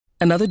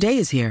Another day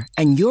is here,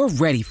 and you're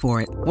ready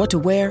for it. What to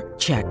wear?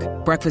 Check.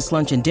 Breakfast,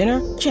 lunch, and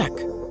dinner? Check.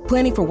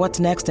 Planning for what's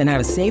next and how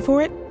to save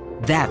for it?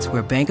 That's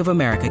where Bank of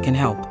America can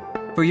help.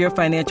 For your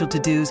financial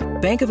to-dos,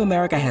 Bank of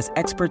America has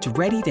experts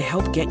ready to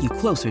help get you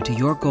closer to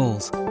your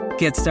goals.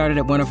 Get started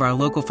at one of our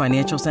local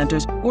financial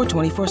centers or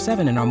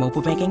 24/7 in our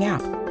mobile banking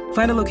app.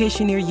 Find a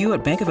location near you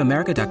at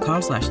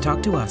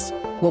bankofamerica.com/talktous.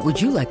 What would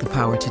you like the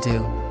power to do?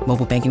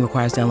 Mobile banking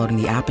requires downloading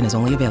the app and is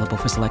only available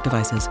for select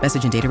devices.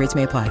 Message and data rates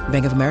may apply.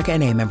 Bank of America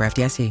N.A., member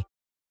FDIC.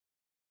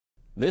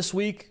 This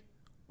week,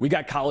 we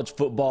got college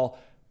football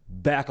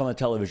back on the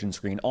television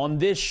screen. On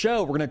this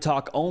show, we're going to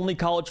talk only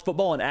college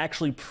football and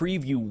actually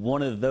preview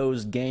one of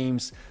those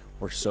games.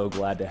 We're so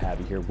glad to have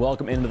you here.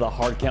 Welcome into the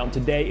Hard Count.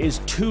 Today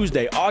is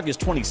Tuesday,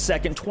 August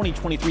 22nd,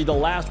 2023, the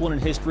last one in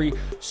history,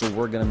 so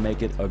we're going to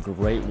make it a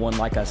great one.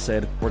 Like I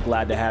said, we're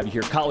glad to have you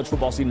here. College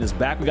football season is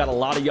back. We got a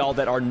lot of y'all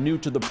that are new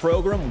to the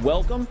program.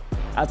 Welcome.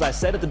 As I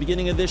said at the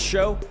beginning of this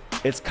show,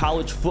 it's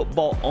college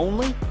football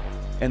only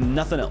and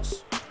nothing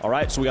else. All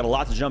right, so we got a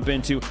lot to jump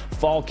into.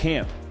 Fall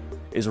camp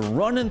is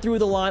running through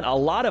the line. A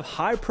lot of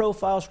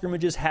high-profile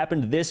scrimmages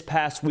happened this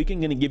past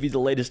weekend. Going to give you the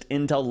latest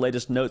intel, the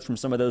latest notes from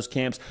some of those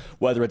camps,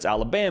 whether it's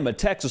Alabama,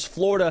 Texas,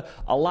 Florida.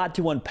 A lot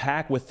to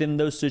unpack within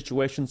those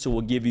situations, so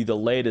we'll give you the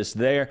latest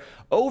there.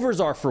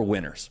 Overs are for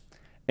winners.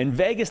 In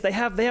Vegas, they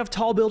have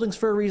tall buildings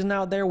for a reason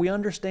out there. We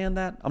understand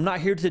that. I'm not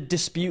here to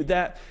dispute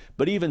that.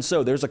 But even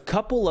so, there's a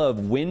couple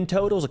of win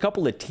totals, a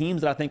couple of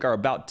teams that I think are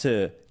about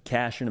to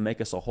cash in and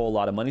make us a whole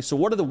lot of money. So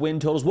what are the win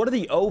totals? What are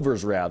the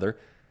overs, rather,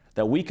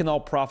 that we can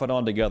all profit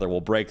on together? We'll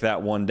break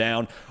that one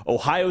down.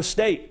 Ohio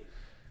State,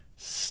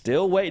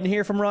 still waiting to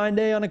hear from Ryan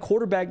Day on a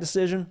quarterback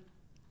decision.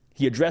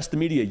 He addressed the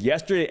media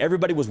yesterday.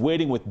 Everybody was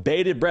waiting with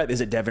bated breath.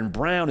 Is it Devin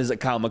Brown? Is it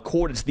Kyle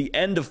McCord? It's the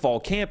end of fall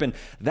camp, and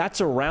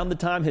that's around the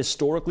time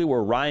historically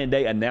where Ryan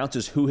Day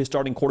announces who his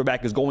starting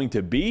quarterback is going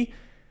to be.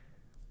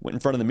 Went in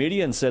front of the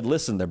media and said,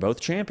 listen, they're both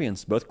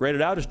champions, both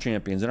graded out as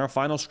champions in our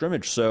final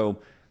scrimmage, so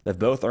they've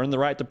both earned the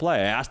right to play.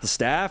 I asked the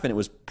staff, and it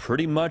was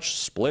pretty much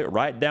split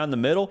right down the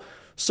middle.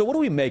 So what do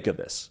we make of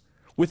this?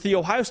 With the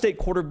Ohio State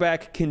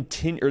quarterback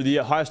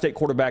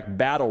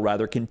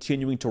battle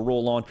continuing to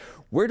roll on,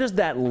 where does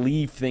that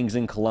leave things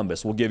in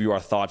Columbus? We'll give you our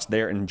thoughts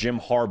there. And Jim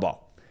Harbaugh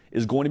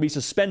is going to be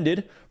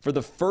suspended for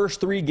the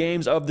first 3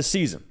 games of the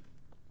season.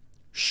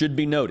 Should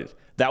be noted,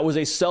 that was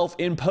a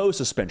self-imposed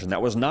suspension.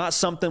 That was not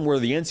something where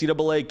the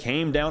NCAA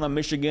came down on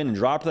Michigan and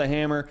dropped the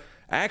hammer.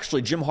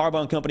 Actually, Jim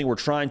Harbaugh and company were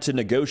trying to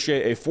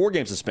negotiate a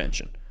 4-game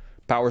suspension.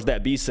 Powers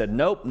that be said,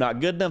 nope, not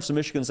good enough. So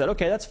Michigan said,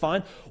 okay, that's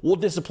fine. We'll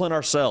discipline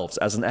ourselves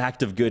as an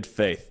act of good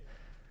faith.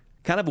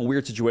 Kind of a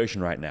weird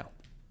situation right now.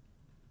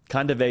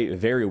 Kind of a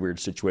very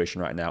weird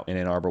situation right now in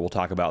Ann Arbor. We'll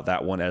talk about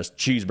that one as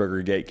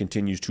Cheeseburger Gate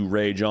continues to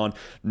rage on.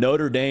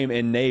 Notre Dame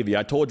and Navy.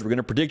 I told you we're going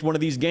to predict one of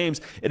these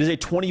games. It is a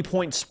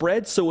 20-point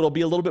spread, so it'll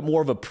be a little bit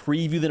more of a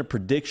preview than a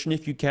prediction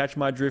if you catch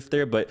my drift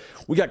there. But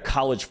we got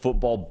college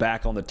football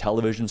back on the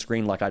television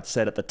screen, like I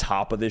said at the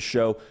top of this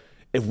show.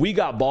 If we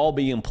got ball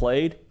being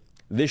played,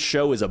 this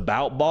show is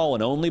about ball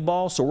and only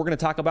ball, so we're going to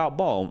talk about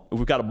ball. If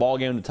we've got a ball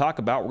game to talk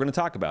about, we're going to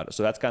talk about it.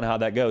 So that's kind of how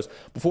that goes.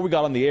 Before we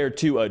got on the air,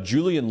 too,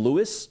 Julian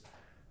Lewis,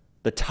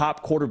 the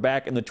top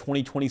quarterback in the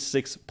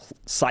 2026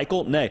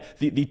 cycle.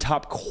 The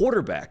top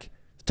quarterback,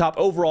 top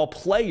overall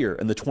player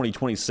in the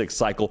 2026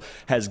 cycle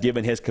has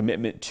given his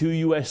commitment to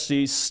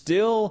USC.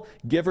 Still,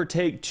 give or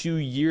take 2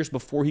 years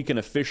before he can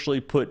officially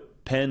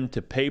put pen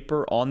to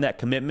paper on that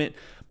commitment.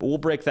 But we'll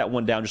break that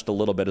one down just a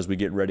little bit as we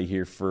get ready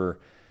here for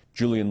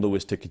Julian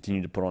Lewis to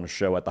continue to put on a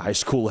show at the high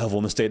school level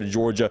in the state of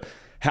Georgia.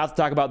 Have to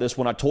talk about this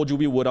one. I told you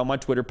we would on my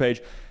Twitter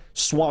page.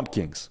 Swamp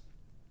Kings.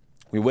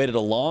 We waited a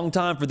long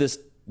time for this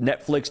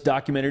Netflix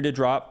documentary to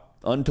drop.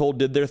 Untold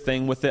did their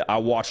thing with it. I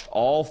watched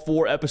all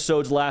 4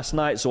 episodes last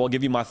night, so I'll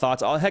give you my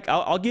thoughts.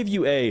 I'll give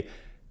you a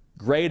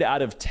grade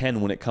out of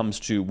 10 when it comes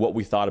to what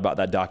we thought about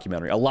that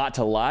documentary. A lot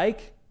to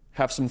like.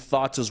 Have some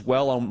thoughts as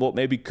well on what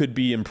maybe could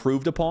be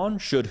improved upon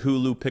should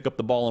Hulu pick up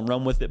the ball and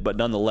run with it. But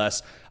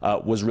nonetheless,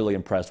 was really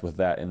impressed with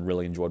that and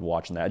really enjoyed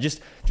watching that.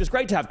 Just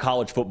great to have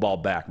college football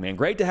back, man.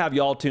 Great to have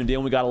y'all tuned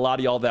in. We got a lot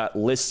of y'all that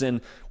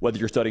listen, whether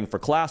you're studying for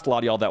class, a lot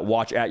of y'all that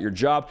watch at your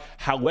job.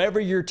 However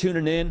you're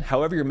tuning in,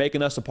 however you're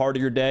making us a part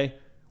of your day,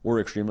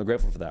 we're extremely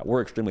grateful for that.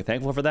 We're extremely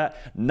thankful for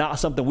that. Not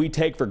something we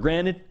take for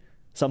granted,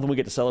 something we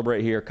get to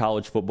celebrate here,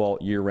 college football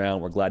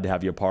year-round. We're glad to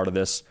have you a part of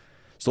this.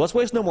 So let's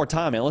waste no more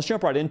time, man. Let's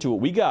jump right into it.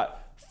 We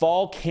got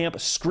fall camp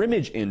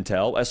scrimmage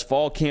intel as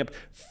fall camp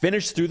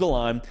finished through the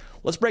line.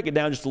 Let's break it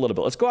down just a little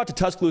bit. Let's go out to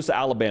Tuscaloosa,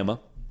 Alabama,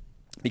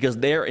 because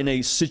they're in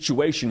a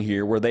situation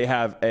here where they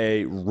have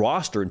a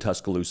roster in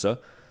Tuscaloosa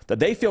that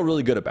they feel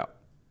really good about.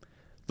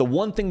 The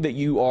one thing that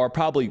you are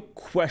probably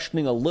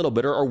questioning a little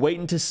bit or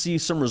waiting to see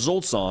some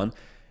results on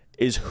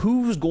is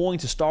who's going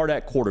to start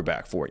at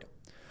quarterback for you.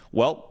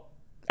 Well,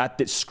 at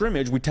the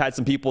scrimmage, we had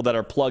some people that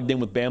are plugged in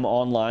with Bama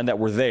Online that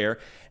were there,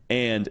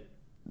 and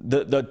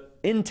the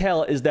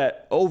intel is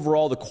that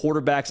overall the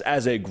quarterbacks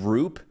as a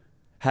group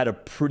had a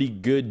pretty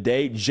good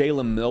day.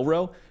 Jalen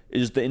Milroe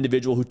is the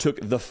individual who took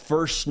the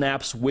first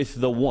snaps with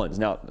the ones.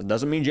 Now, it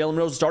doesn't mean Jalen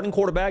Milroe is a starting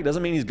quarterback.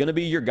 Doesn't mean he's going to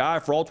be your guy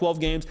for all 12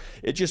 games.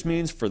 It just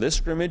means for this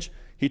scrimmage,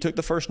 he took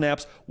the first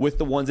snaps with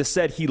the ones. It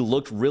said he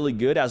looked really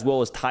good, as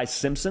well as Ty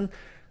Simpson.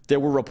 There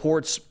were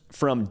reports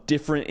from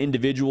different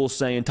individuals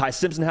saying Ty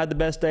Simpson had the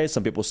best day.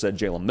 Some people said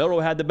Jalen Milroe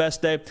had the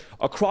best day.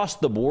 Across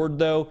the board,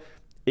 though,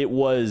 it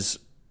was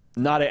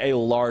not a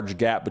large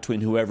gap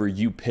between whoever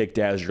you picked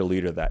as your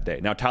leader that day.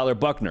 Now, Tyler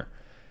Buckner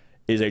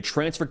is a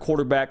transfer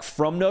quarterback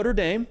from Notre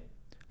Dame,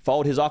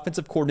 followed his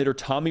offensive coordinator,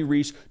 Tommy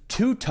Rees,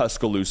 to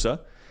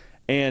Tuscaloosa.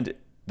 And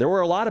there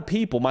were a lot of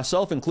people,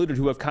 myself included,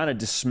 who have kind of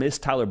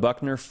dismissed Tyler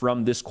Buckner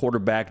from this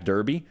quarterback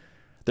derby.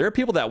 There are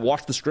people that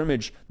watched the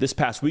scrimmage this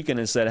past weekend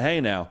and said,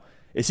 hey, now,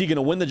 is he going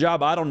to win the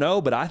job? I don't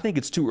know, but I think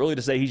it's too early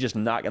to say he's just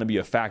not going to be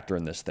a factor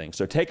in this thing.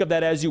 So take of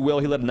that as you will.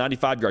 He led a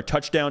 95-yard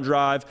touchdown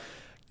drive.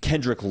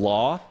 Kendrick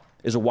Law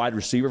is a wide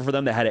receiver for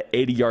them that had an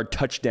 80-yard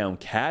touchdown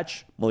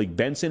catch. Malik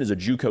Benson is a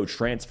JUCO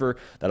transfer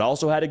that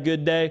also had a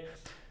good day.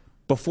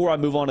 Before I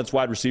move on to this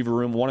wide receiver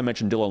room, I want to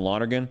mention Dylan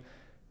Lonergan.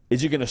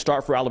 Is he going to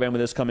start for Alabama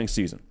this coming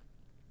season?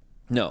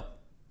 No.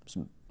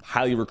 Some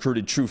highly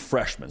recruited true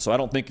freshman. So I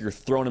don't think you're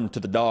throwing him to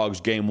the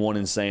dogs game one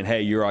and saying,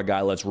 hey, you're our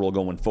guy, let's roll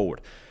going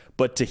forward.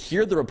 But to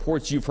hear the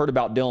reports you've heard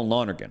about Dylan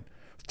Lonergan,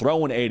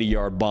 throwing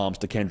 80-yard bombs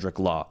to Kendrick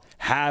Law,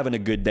 having a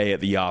good day at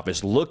the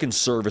office, looking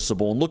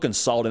serviceable and looking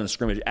solid in the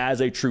scrimmage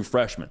as a true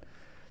freshman,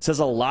 says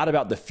a lot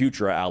about the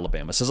future of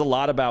Alabama. Says a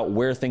lot about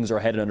where things are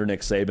headed under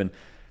Nick Saban.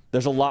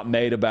 There's a lot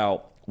made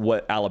about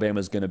what Alabama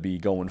is going to be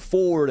going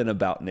forward and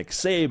about Nick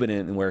Saban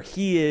and where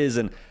he is.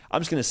 And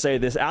I'm just going to say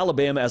this,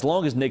 Alabama, as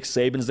long as Nick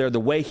Saban's there, the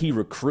way he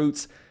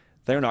recruits,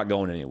 they're not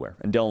going anywhere.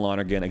 And Dylan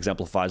Lonergan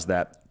exemplifies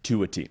that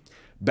to a T.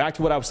 Back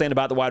to what I was saying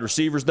about the wide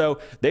receivers, though,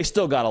 they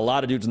still got a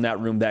lot of dudes in that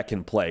room that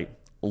can play.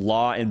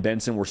 Law and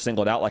Benson were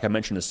singled out, like I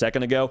mentioned a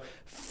second ago.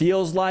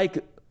 Feels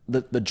like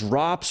the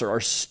drops are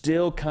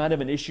still kind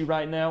of an issue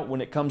right now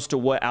when it comes to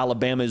what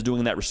Alabama is doing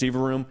in that receiver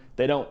room.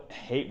 They don't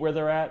hate where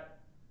they're at.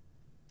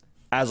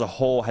 As a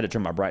whole, I had to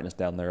turn my brightness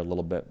down there a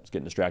little bit. I was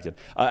getting distracted.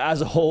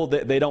 As a whole,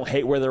 they don't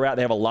hate where they're at.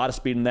 They have a lot of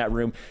speed in that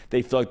room.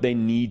 They feel like they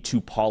need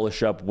to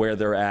polish up where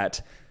they're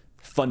at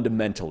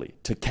fundamentally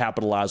to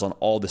capitalize on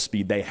all the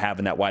speed they have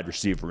in that wide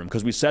receiver room.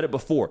 Because we said it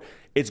before,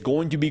 it's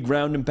going to be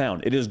ground and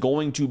pound. It is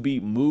going to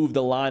be move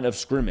the line of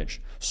scrimmage.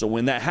 So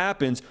when that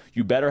happens,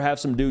 you better have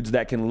some dudes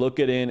that can look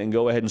it in and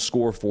go ahead and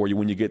score for you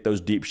when you get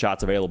those deep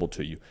shots available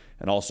to you.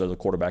 And also the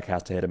quarterback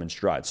has to hit them in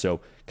stride.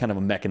 So kind of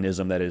a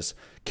mechanism that is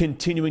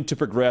continuing to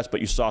progress, but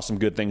you saw some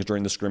good things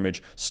during the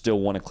scrimmage. Still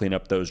want to clean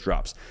up those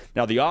drops.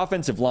 Now the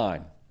offensive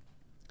line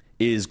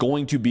is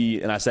going to be,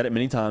 and I said it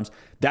many times,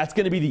 that's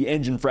going to be the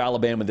engine for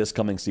Alabama this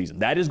coming season.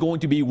 That is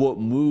going to be what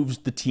moves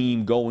the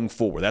team going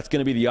forward. That's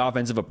going to be the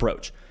offensive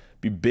approach.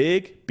 Be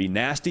big, be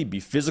nasty, be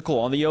physical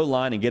on the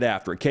O-line, and get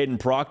after it. Caden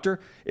Proctor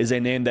is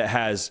a name that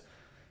has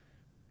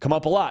come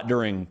up a lot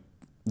during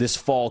this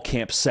fall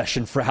camp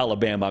session for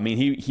Alabama. I mean,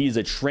 he's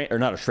a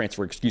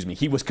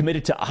he was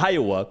committed to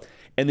Iowa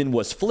and then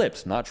was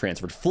flipped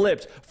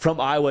from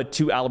Iowa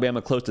to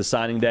Alabama close to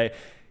signing day.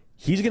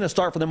 He's going to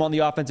start for them on the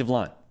offensive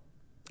line.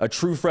 A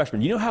true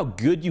freshman. You know how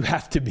good you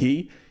have to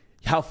be,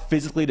 how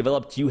physically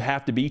developed you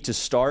have to be to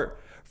start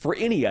for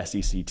any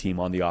SEC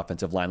team on the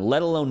offensive line,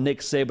 let alone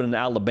Nick Saban and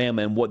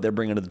Alabama and what they're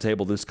bringing to the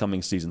table this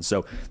coming season.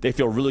 So they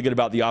feel really good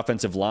about the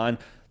offensive line.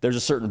 There's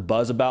a certain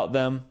buzz about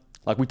them.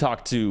 Like we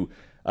talked to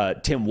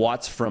Tim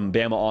Watts from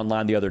Bama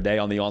Online the other day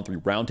on the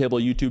On3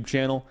 Roundtable YouTube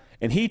channel,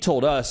 and he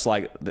told us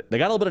like they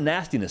got a little bit of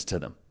nastiness to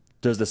them.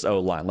 Does this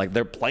O-line. Like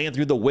they're playing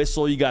through the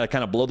whistle. You got to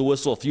kind of blow the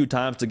whistle a few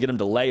times to get them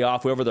to lay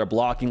off whoever they're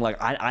blocking. Like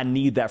I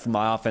need that from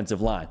my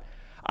offensive line.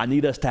 I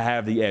need us to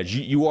have the edge.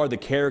 You are the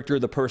character,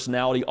 the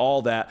personality,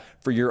 all that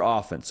for your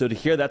offense. So to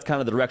hear that's kind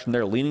of the direction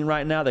they're leaning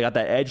right now, they got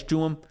that edge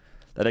to them,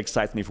 that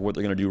excites me for what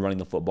they're going to do running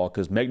the football.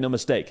 Because make no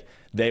mistake,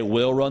 they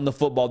will run the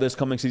football this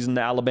coming season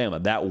to Alabama.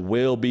 That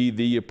will be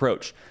the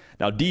approach.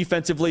 Now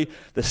defensively,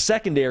 the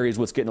secondary is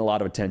what's getting a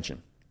lot of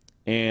attention.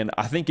 And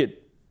I think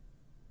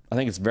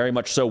it's very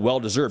much so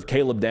well-deserved.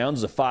 Caleb Downs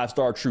is a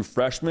five-star true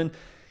freshman.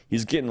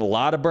 He's getting a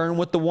lot of burn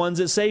with the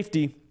ones at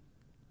safety.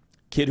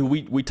 Kid who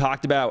we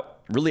talked about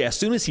really as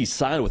soon as he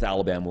signed with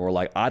Alabama, we're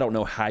like, I don't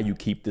know how you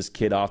keep this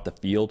kid off the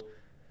field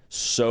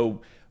so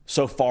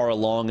far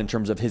along in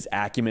terms of his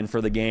acumen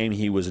for the game.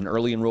 He was an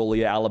early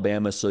enrollee at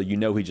Alabama, so you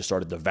know he just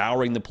started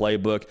devouring the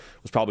playbook,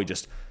 was probably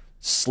just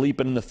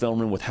sleeping in the film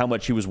room with how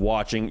much he was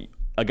watching.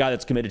 A guy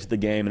that's committed to the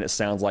game, and it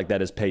sounds like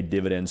that has paid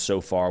dividends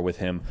so far with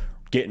him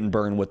getting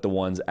burned with the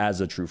ones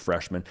as a true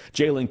freshman.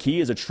 Jalen Key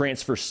is a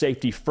transfer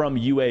safety from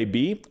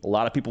UAB. A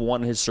lot of people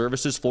wanted his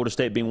services, Florida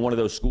State being one of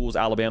those schools.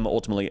 Alabama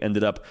ultimately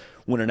ended up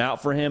winning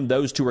out for him.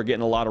 Those two are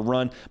getting a lot of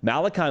run.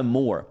 Malachi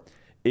Moore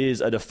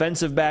is a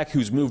defensive back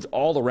who's moved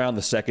all around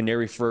the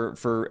secondary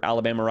for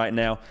Alabama right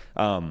now.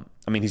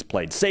 He's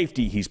played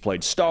safety. He's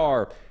played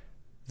star.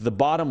 The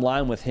bottom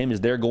line with him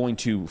is they're going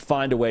to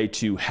find a way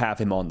to have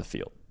him on the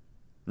field.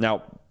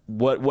 Now,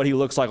 what he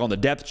looks like on the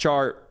depth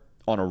chart,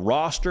 on a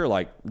roster,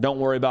 like, don't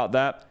worry about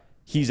that.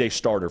 he's a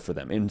starter for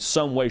them. In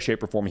some way,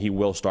 shape, or form, he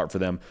will start for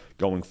them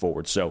going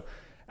forward. So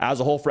as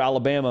a whole for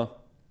Alabama,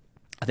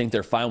 I think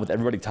they're fine with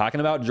everybody talking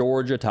about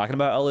Georgia, talking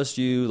about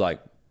LSU. Like,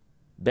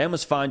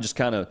 Bama's fine just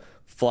kind of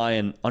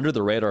flying under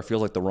the radar.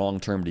 Feels like the wrong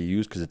term to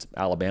use because it's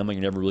Alabama.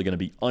 You're never really going to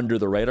be under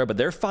the radar. But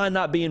they're fine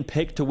not being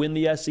picked to win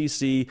the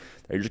SEC.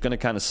 They're just going to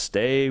kind of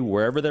stay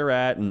wherever they're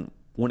at. And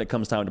when it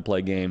comes time to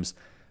play games,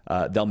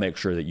 they'll make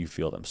sure that you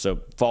feel them. So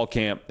fall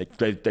camp,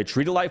 they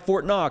treat it like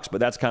Fort Knox, but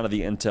that's kind of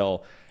the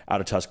intel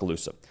out of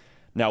Tuscaloosa.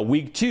 Now,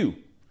 week 2,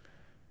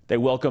 they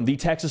welcome the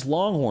Texas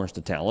Longhorns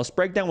to town. Let's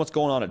break down what's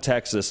going on at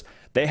Texas.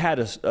 They had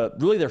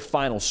really their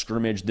final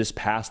scrimmage this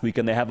past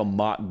weekend. They have a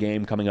mock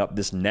game coming up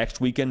this next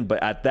weekend,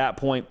 but at that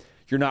point,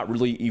 you're not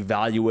really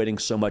evaluating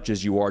so much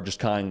as you are just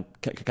kind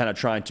of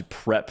trying to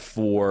prep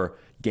for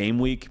game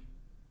week,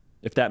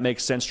 if that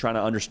makes sense, trying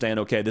to understand,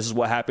 okay, this is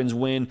what happens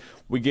when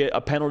we get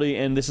a penalty,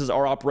 and this is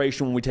our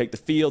operation when we take the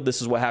field.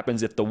 This is what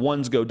happens if the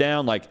ones go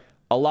down, like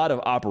a lot of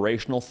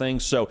operational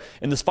things. So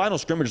in this final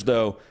scrimmage,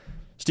 though,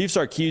 Steve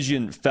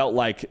Sarkisian felt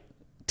like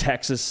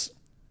Texas,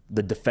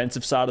 the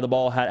defensive side of the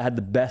ball, had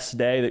the best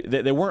day.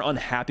 They weren't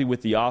unhappy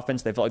with the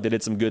offense. They felt like they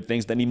did some good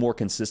things. They need more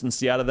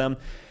consistency out of them.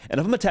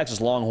 And if I'm a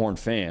Texas Longhorn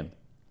fan,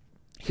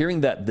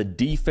 hearing that the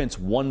defense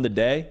won the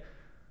day,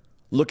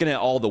 looking at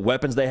all the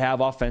weapons they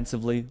have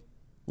offensively,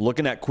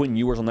 looking at Quinn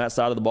Ewers on that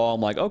side of the ball,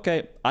 I'm like,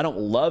 okay, I don't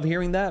love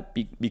hearing that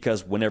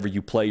because whenever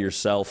you play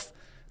yourself,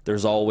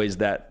 there's always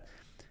that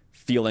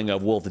feeling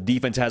of, well, if the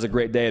defense has a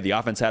great day, the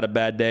offense had a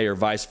bad day, or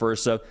vice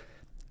versa.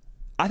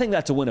 I think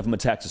that's a win if I'm a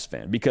Texas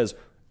fan, because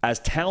as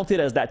talented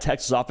as that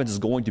Texas offense is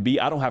going to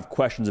be, I don't have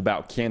questions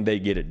about can they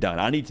get it done.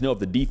 I need to know if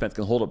the defense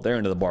can hold up their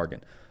end of the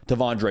bargain.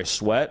 T'Vondre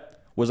Sweat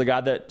was a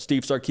guy that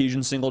Steve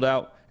Sarkisian singled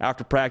out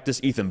after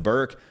practice. Ethan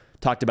Burke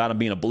talked about him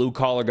being a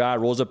blue-collar guy,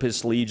 rolls up his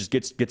sleeve,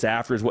 just gets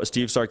after is what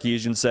Steve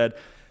Sarkisian said.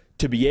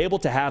 To be able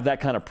to have that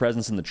kind of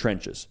presence in the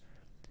trenches,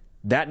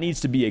 that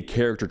needs to be a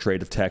character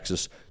trait of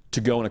Texas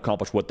to go and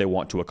accomplish what they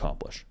want to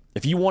accomplish.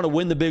 If you want to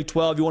win the Big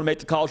 12, you want to make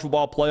the college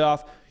football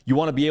playoff, you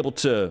want to be able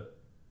to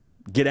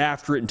get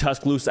after it in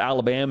Tuscaloosa,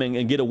 Alabama,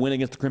 and get a win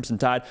against the Crimson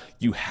Tide,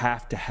 you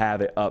have to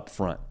have it up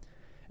front.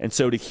 And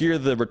so to hear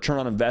the return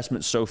on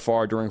investment so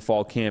far during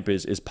fall camp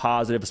is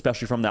positive,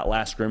 especially from that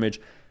last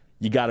scrimmage.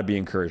 You got to be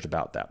encouraged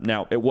about that.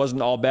 Now, it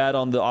wasn't all bad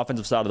on the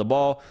offensive side of the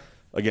ball.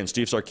 Again,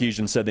 Steve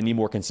Sarkisian said they need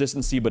more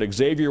consistency, but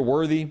Xavier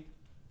Worthy,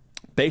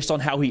 based on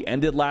how he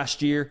ended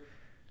last year,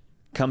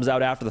 comes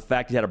out after the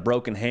fact he had a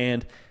broken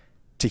hand.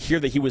 To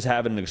hear that he was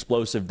having an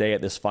explosive day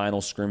at this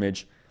final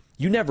scrimmage,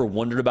 you never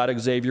wondered about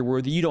Xavier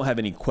Worthy. You don't have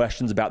any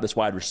questions about this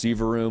wide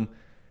receiver room.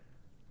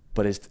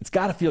 But it's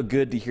got to feel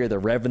good to hear the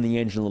rev in the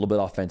engine a little bit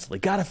offensively.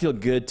 Got to feel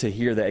good to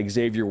hear that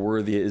Xavier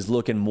Worthy is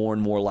looking more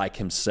and more like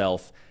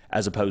himself,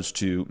 as opposed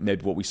to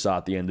maybe what we saw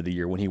at the end of the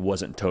year when he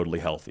wasn't totally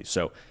healthy.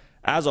 So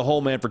as a whole,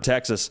 man, for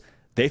Texas,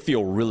 they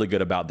feel really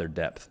good about their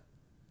depth.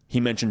 He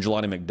mentioned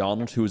Jelani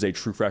McDonald, who is a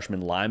true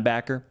freshman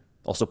linebacker.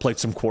 Also played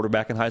some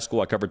quarterback in high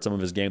school. I covered some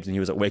of his games, and he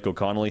was at Waco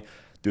Connolly.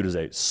 Dude is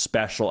a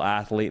special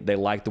athlete. They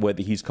like the way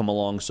that he's come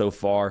along so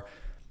far.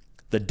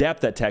 The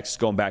depth at Texas,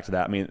 going back to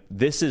that, I mean,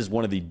 this is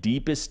one of the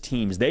deepest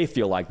teams they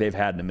feel like they've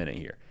had in a minute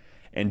here.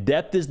 And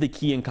depth is the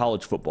key in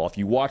college football. If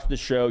you watch the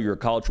show, you're a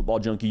college football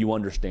junkie, you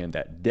understand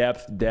that.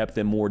 Depth,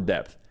 and more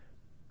depth.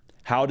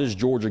 How does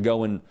Georgia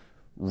go and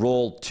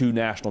roll 2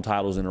 national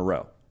titles in a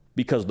row?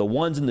 Because the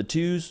ones and the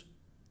twos,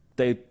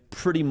 they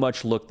pretty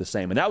much look the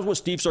same. And that was what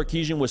Steve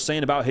Sarkisian was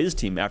saying about his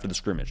team after the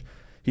scrimmage.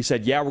 He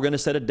said, yeah, we're going to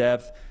set a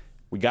depth.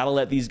 We got to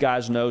let these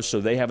guys know so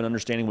they have an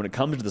understanding when it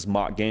comes to this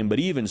mock game. But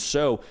even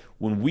so,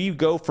 when we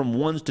go from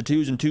ones to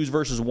twos and twos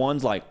versus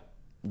ones, like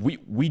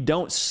we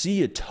don't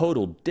see a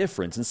total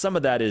difference. And some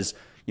of that is,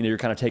 you're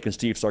kind of taking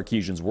Steve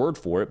Sarkisian's word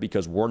for it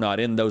because we're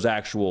not in those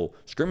actual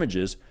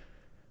scrimmages.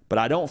 But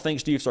I don't think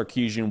Steve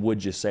Sarkisian would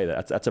just say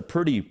that. That's a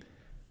pretty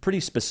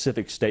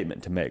specific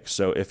statement to make.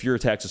 So if you're a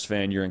Texas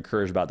fan, you're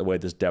encouraged about the way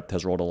this depth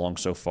has rolled along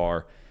so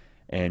far,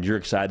 and you're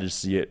excited to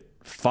see it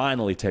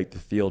finally take the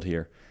field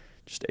here.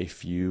 Just a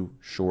few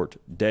short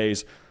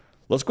days.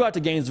 Let's go out to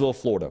Gainesville,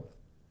 Florida.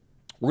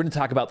 We're going to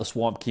talk about the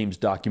Swamp Kings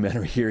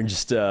documentary here in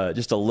just a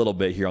little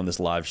bit here on this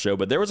live show.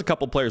 But there was a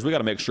couple players we got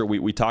to make sure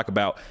we talk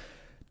about.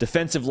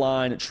 Defensive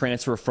line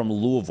transfer from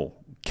Louisville.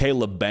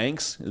 Caleb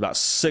Banks is about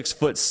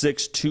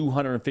 6'6",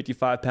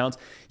 255 pounds.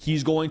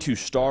 He's going to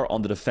start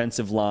on the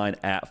defensive line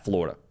at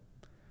Florida.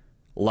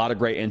 A lot of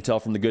great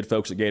intel from the good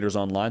folks at Gators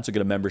Online, so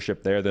get a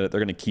membership there. They're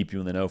going to keep you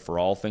in the know for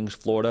all things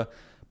Florida.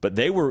 But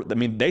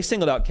they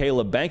singled out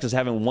Caleb Banks as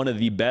having one of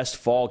the best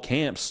fall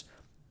camps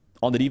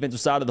on the defensive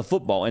side of the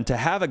football. And to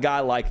have a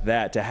guy like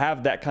that, to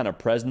have that kind of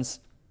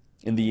presence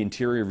in the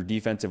interior of your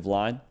defensive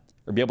line,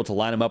 or be able to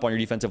line him up on your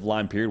defensive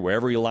line, period,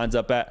 wherever he lines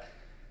up at,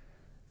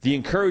 the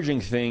encouraging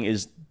thing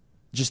is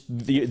just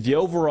the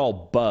overall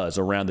buzz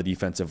around the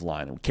defensive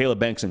line, Caleb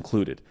Banks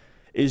included,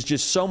 is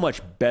just so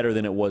much better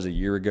than it was a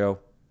year ago.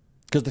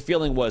 Because the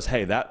feeling was,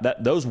 hey,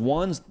 those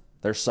ones,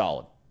 they're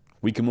solid.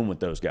 We can win with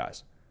those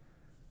guys.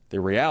 The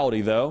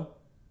reality, though,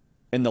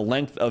 in the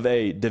length of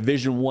a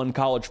Division I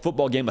college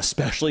football game,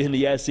 especially in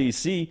the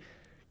SEC,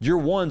 Your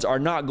ones are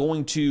not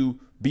going to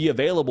be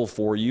available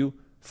for you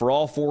for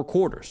all 4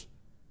 quarters,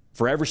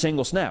 for every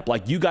single snap.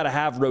 Like, you got to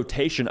have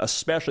rotation,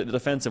 especially at the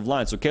defensive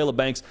line. So Caleb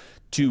Banks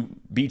to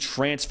be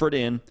transferred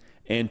in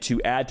and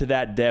to add to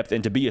that depth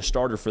and to be a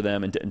starter for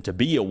them and to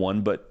be a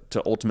one, but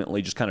to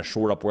ultimately just kind of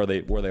shore up where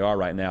they are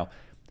right now.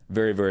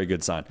 Very, very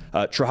good sign.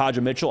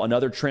 Trahaja Mitchell,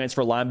 another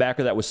transfer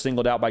linebacker that was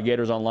singled out by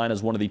Gators Online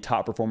as one of the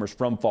top performers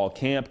from fall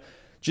camp,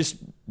 just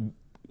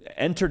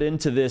entered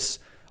into this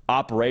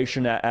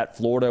operation at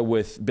Florida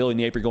with Billy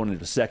Napier going into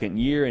the second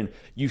year, and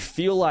you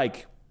feel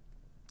like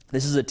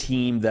this is a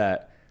team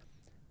that,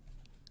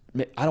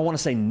 I don't want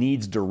to say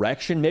needs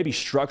direction, maybe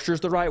structure is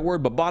the right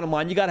word, but bottom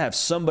line, you got to have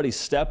somebody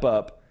step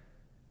up,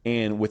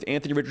 and with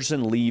Anthony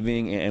Richardson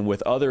leaving and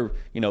with other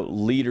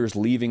leaders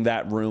leaving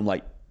that room,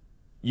 like,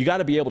 you got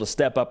to be able to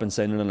step up and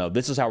say, no,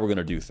 this is how we're going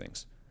to do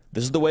things.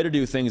 This is the way to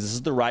do things. This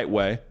is the right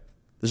way.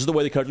 This is the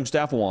way the coaching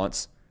staff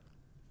wants.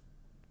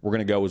 We're going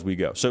to go as we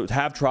go. So to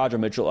have Trahaja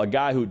Mitchell, a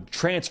guy who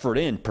transferred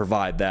in,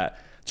 provide that,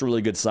 it's a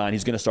really good sign.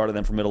 He's going to start at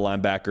them for middle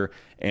linebacker,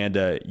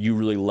 and you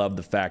really love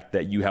the fact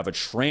that you have a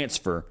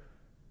transfer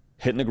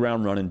hitting the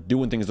ground running,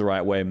 doing things the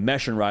right way,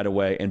 meshing right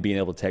away, and being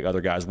able to take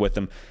other guys with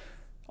them.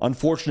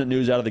 Unfortunate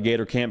news out of the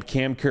Gator camp.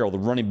 Cam Carroll, the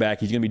running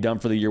back, he's going to be done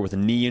for the year with a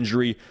knee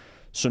injury.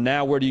 So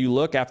now where do you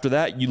look after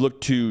that? You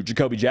look to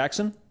Jacoby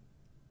Jackson,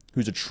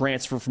 who's a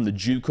transfer from the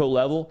JUCO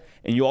level,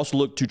 and you also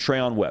look to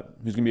Trayon Webb,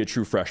 who's going to be a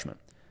true freshman.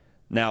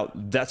 Now,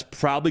 that's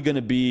probably going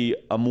to be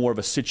more of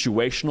a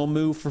situational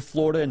move for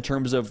Florida in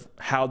terms of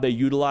how they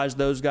utilize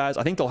those guys.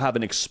 I think they'll have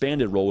an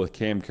expanded role with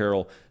Cam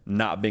Carroll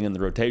not being in the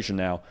rotation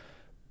now,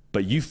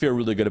 but you feel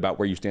really good about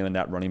where you stand in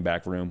that running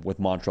back room with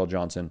Montrell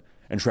Johnson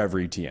and Trevor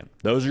Etienne.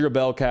 Those are your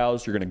bell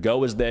cows. You're going to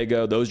go as they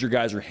go. Those are your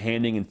guys you're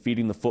handing and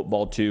feeding the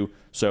football to.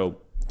 So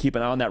keep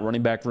an eye on that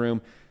running back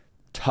room.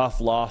 Tough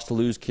loss to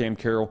lose Cam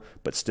Carroll,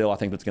 but still I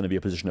think that's going to be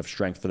a position of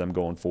strength for them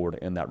going forward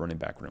in that running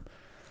back room.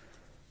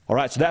 All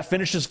right, so that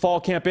finishes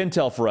fall camp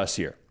intel for us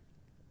here.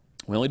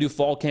 We only do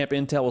fall camp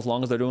intel as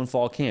long as they're doing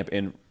fall camp.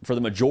 And for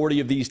the majority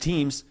of these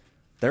teams,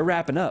 they're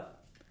wrapping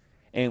up.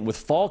 And with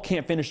fall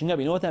camp finishing up,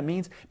 you know what that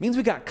means? It means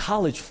we got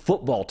college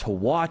football to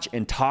watch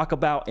and talk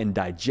about and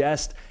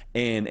digest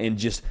and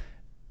just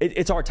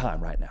it's our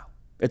time right now.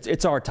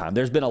 It's our time.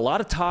 There's been a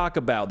lot of talk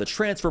about the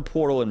transfer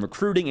portal and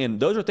recruiting, and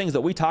those are things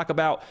that we talk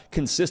about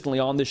consistently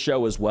on this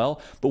show as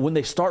well. But when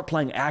they start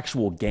playing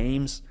actual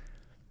games,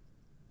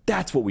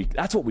 that's what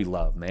we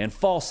love, man.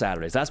 Fall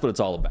Saturdays, that's what it's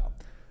all about.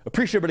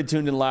 Appreciate everybody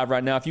tuned in live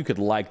right now. If you could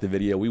like the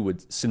video, we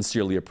would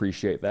sincerely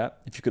appreciate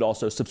that. If you could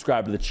also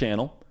subscribe to the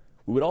channel,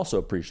 we would also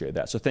appreciate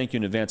that. So thank you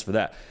in advance for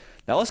that.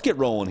 Now let's get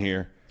rolling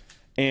here.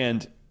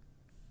 And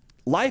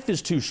life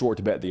is too short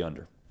to bet the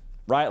under,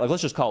 right? Like,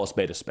 let's just call a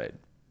spade a spade.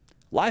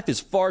 Life is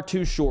far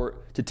too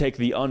short to take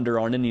the under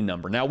on any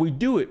number. Now, we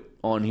do it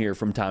on here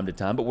from time to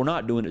time, but we're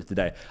not doing it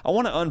today. I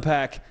want to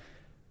unpack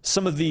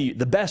some of the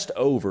best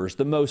overs,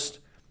 the most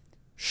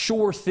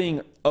sure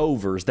thing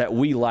overs that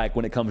we like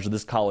when it comes to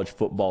this college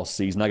football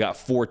season. I got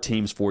 4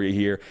 teams for you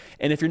here.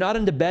 And if you're not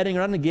into betting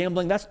or not into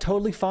gambling, that's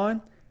totally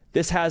fine.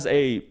 This has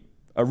a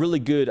really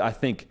good, I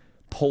think,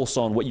 pulse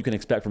on what you can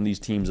expect from these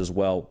teams as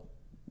well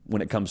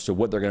when it comes to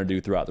what they're going to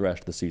do throughout the rest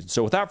of the season.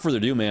 So without further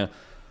ado, man,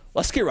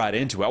 let's get right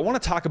into it. I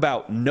want to talk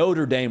about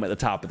Notre Dame at the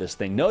top of this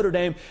thing. Notre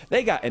Dame,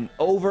 they got an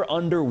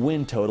over-under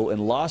win total in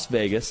Las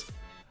Vegas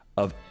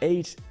of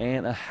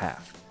 8.5.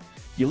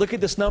 You look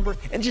at this number,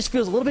 and it just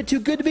feels a little bit too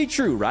good to be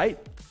true, right?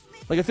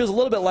 Like, it feels a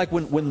little bit like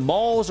when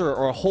malls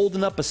are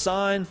holding up a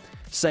sign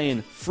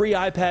saying free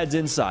iPads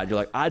inside. You're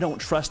like, I don't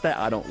trust that.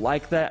 I don't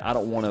like that. I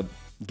don't want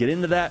to get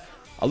into that.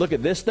 I look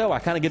at this, though. I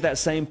kind of get that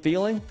same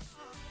feeling.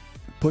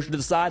 Push it to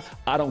the side.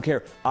 I don't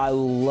care. I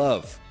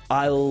love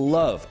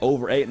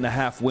over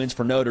 8.5 wins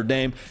for Notre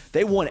Dame.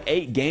 They won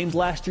 8 games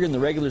last year in the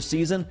regular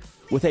season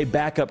with a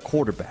backup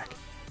quarterback.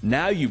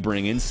 Now you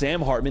bring in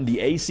Sam Hartman, the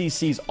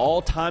ACC's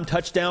all-time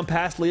touchdown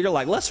pass leader.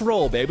 Like, let's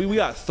roll, baby. We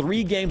got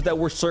 3 games that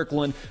we're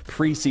circling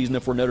preseason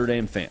if we're Notre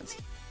Dame fans.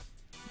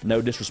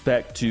 No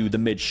disrespect to the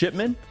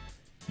midshipmen.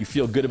 You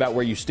feel good about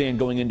where you stand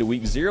going into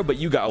week 0, but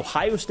you got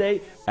Ohio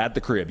State at the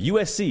crib,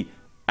 USC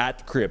at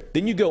the crib.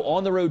 Then you go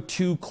on the road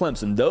to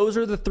Clemson. Those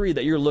are the 3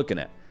 that you're looking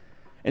at.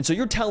 And so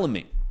you're telling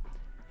me,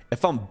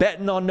 if I'm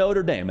betting on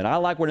Notre Dame, and I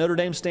like where Notre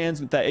Dame stands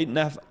with that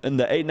 8.5 and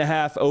the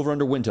 8.5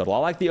 over/under win total, I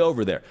like the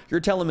over there. You're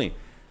telling me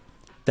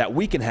that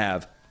we can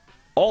have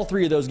all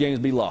 3 of those games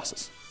be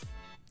losses,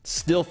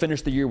 still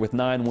finish the year with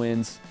 9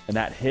 wins, and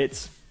that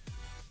hits.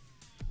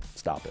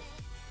 Stop it.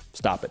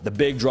 Stop it. The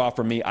big draw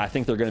for me, I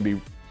think they're going to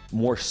be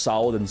more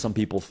solid than some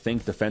people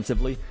think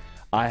defensively.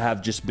 I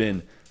have just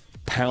been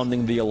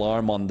pounding the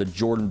alarm on the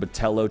Jordan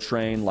Botelho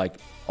train like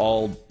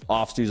all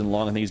offseason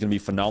long. I think he's going to be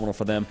phenomenal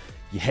for them.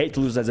 You hate to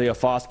lose Isaiah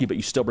Foskey, but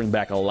you still bring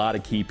back a lot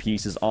of key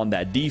pieces on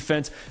that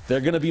defense. They're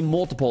going to be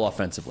multiple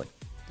offensively.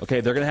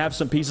 Okay, they're going to have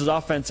some pieces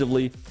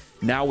offensively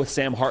now with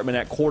Sam Hartman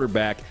at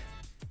quarterback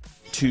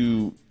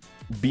to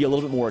be a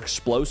little bit more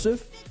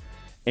explosive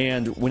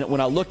And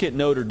when I look at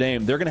Notre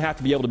Dame, they're going to have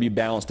to be able to be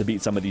balanced to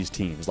beat some of these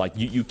teams. Like,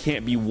 you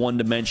can't be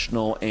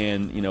one-dimensional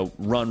and,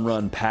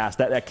 run, pass.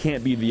 That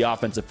can't be the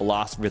offensive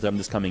philosophy for them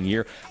this coming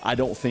year. I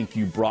don't think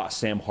you brought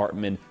Sam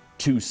Hartman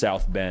to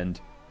South Bend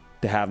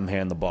to have him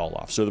hand the ball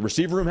off. So the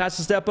receiver room has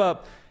to step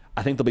up.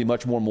 I think there'll be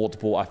much more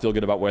multiple. I feel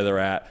good about where they're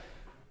at.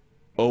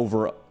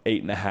 Over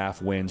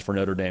 8.5 wins for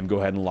Notre Dame. Go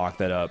ahead and lock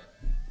that up.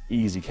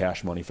 Easy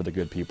cash money for the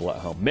good people at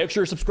home. Make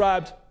sure you're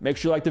subscribed. Make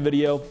sure you like the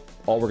video.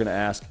 All we're going to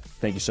ask.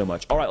 Thank you so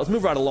much. All right, let's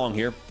move right along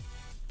here.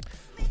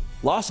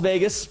 Las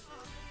Vegas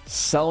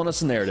selling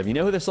us a narrative. You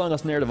know who they're selling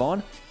us a narrative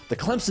on? The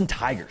Clemson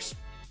Tigers.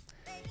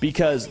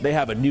 Because they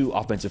have a new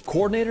offensive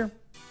coordinator.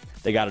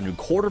 They got a new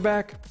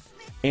quarterback.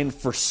 And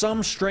for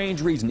some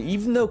strange reason,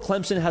 even though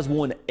Clemson has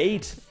won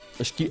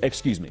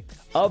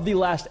of the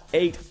last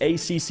 8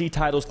 ACC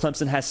titles,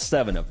 Clemson has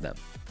 7 of them.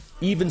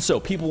 Even so,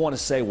 people want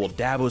to say, well,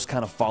 Dabo's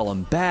kind of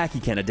fallen back. He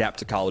can't adapt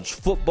to college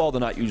football. They're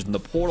not using the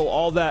portal,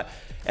 all that.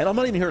 And I'm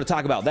not even here to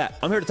talk about that.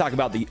 I'm here to talk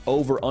about the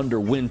over-under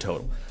win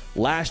total.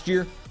 Last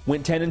year,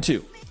 went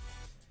 10-2.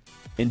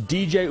 And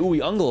DJ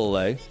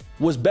Uiagalelei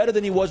was better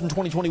than he was in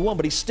 2021,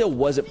 but he still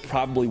wasn't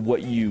probably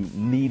what you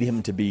need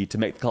him to be to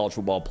make the college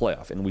football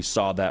playoff. And we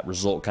saw that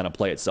result kind of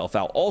play itself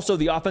out. Also,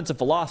 the offensive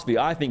philosophy,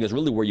 I think, is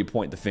really where you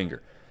point the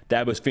finger.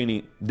 Dabo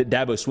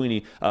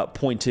Swinney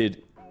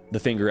pointed the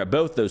finger at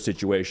both those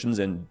situations,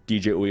 and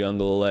DJ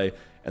Uiagalelei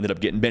ended up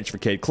getting benched for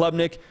Cade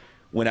Klubnik,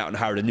 went out and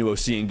hired a new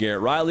OC in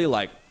Garrett Riley.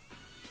 Like,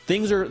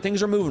 things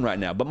are moving right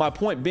now. But my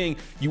point being,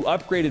 you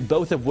upgraded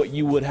both of what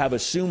you would have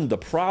assumed the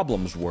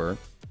problems were,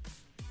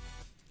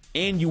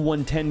 and you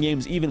won 10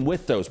 games even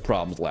with those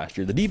problems last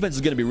year. The defense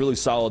is going to be really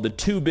solid. The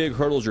two big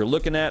hurdles you're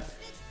looking at,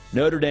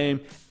 Notre Dame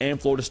and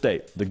Florida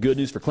State. The good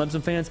news for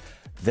Clemson fans,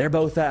 they're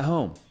both at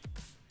home.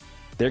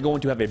 They're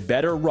going to have a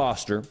better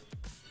roster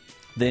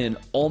than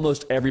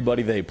almost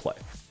everybody they play.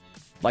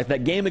 Like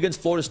that game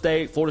against Florida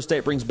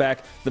State brings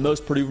back the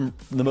most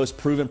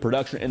proven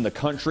production in the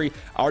country.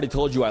 I already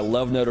told you I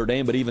love Notre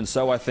Dame, but even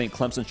so, I think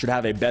Clemson should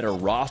have a better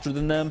roster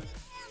than them.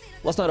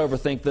 Let's not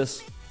overthink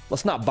this.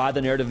 Let's not buy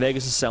the narrative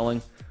Vegas is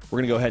selling. We're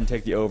going to go ahead and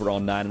take the over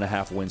on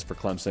 9.5 wins for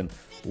Clemson.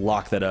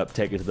 Lock that up.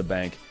 Take it to the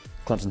bank.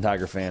 Clemson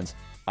Tiger fans,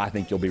 I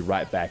think you'll be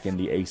right back in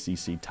the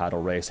ACC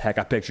title race. Heck,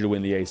 I picked you to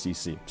win the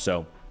ACC.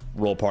 So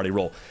roll, party,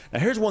 roll. Now,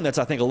 here's one that's,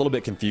 I think, a little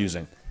bit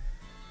confusing.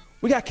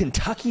 We got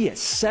Kentucky at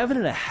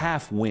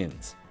 7.5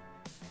 wins.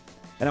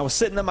 And I was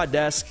sitting at my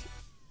desk,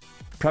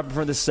 prepping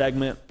for this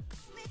segment,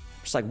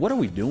 just like, what are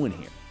we doing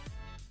here?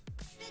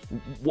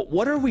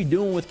 What are we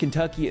doing with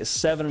Kentucky at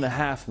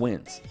 7.5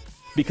 wins?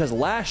 Because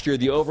last year,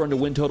 the over-under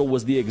win total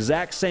was the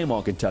exact same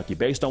on Kentucky,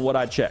 based on what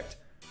I checked.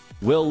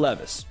 Will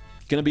Levis,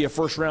 going to be a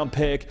first-round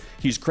pick.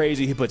 He's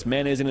crazy. He puts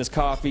mayonnaise in his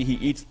coffee. He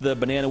eats the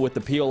banana with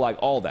the peel, like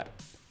all that.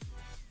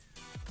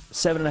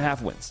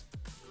 7.5 wins.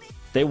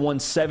 They won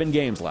 7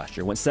 games last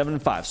year, went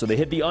 7-5, so they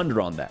hit the under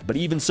on that. But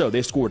even so,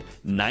 they scored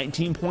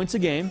 19 points a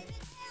game.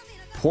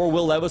 Poor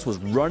Will Levis was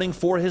running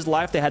for his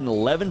life. They had an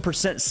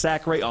 11%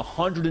 sack rate,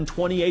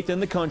 128th in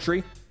the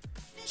country.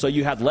 So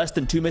you had less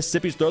than 2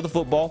 Mississippis throw the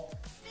football.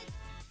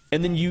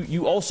 And then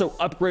you also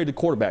upgraded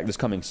quarterback this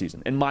coming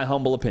season, in my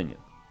humble opinion.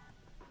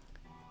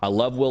 I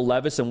love Will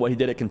Levis and what he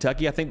did at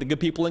Kentucky. I think the good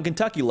people in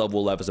Kentucky love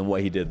Will Levis and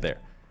what he did there.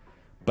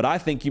 But I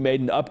think you made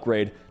an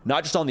upgrade,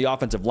 not just on the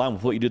offensive line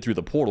with what you did through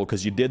the portal,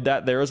 because you did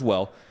that there as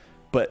well,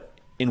 but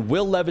in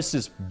Will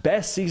Levis's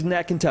best season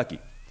at Kentucky,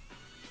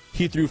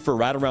 he threw for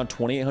right around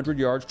 2,800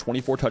 yards,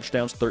 24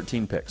 touchdowns,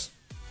 13 picks.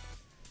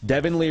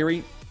 Devin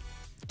Leary,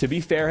 to be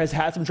fair, has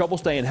had some trouble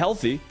staying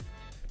healthy,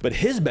 but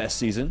his best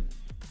season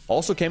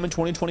also came in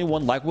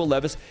 2021, like Will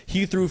Levis.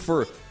 He threw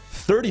for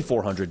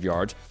 3,400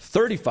 yards,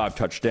 35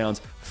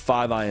 touchdowns,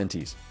 5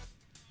 INTs.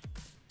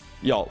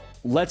 Y'all,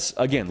 let's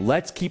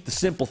keep the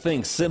simple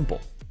things simple.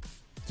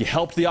 You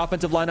helped the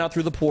offensive line out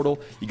through the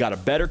portal. You got a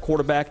better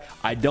quarterback.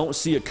 I don't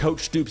see a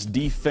Coach Stoops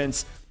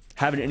defense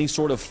having any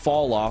sort of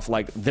fall off.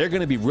 Like, they're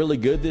going to be really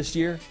good this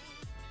year.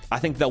 I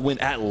think they'll win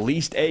at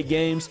least 8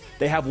 games.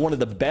 They have one of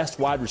the best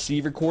wide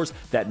receiver corps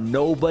that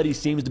nobody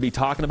seems to be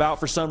talking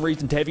about for some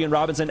reason. Tavian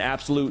Robinson,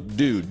 absolute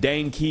dude.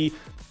 Dane Key,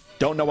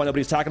 don't know why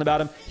nobody's talking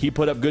about him. He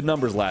put up good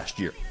numbers last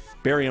year.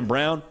 Berrien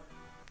Brown,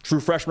 true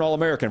freshman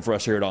All-American for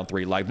us here at On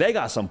 3. Like, they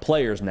got some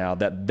players now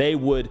that they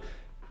would,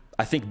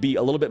 I think, be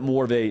a little bit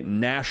more of a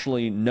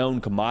nationally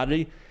known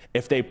commodity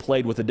if they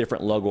played with a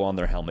different logo on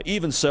their helmet.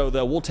 Even so,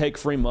 though, we'll take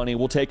free money.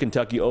 We'll take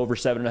Kentucky over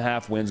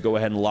 7.5 wins. Go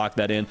ahead and lock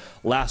that in.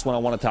 Last one I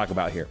want to talk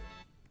about here.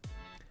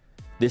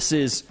 This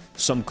is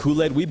some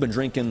Kool-Aid we've been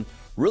drinking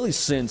really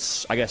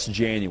since, I guess,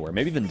 January,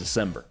 maybe even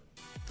December.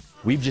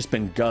 We've just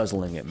been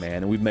guzzling it,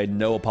 man, and we've made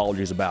no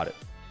apologies about it.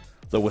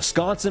 The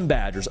Wisconsin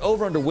Badgers,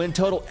 over under win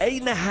total,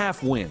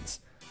 8.5 wins.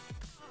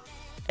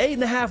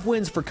 8.5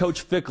 wins for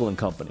Coach Fickle and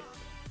company.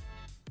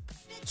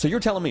 So you're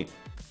telling me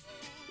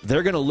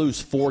they're going to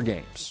lose 4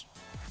 games,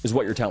 is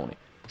what you're telling me.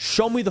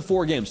 Show me the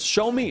 4 games.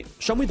 Show me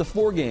the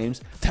 4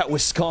 games that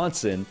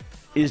Wisconsin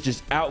is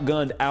just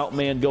outgunned,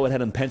 outmanned. Go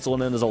ahead and pencil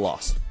it in as a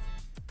loss.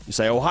 You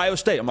say Ohio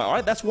State. I'm like, all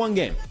right, that's 1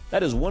 game.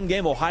 That is 1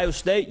 game. Ohio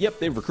State, yep,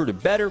 they've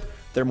recruited better.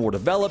 They're more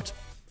developed.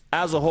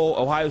 As a whole,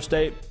 Ohio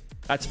State,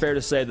 that's fair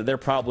to say that they're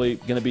probably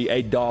going to be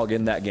a dog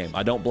in that game.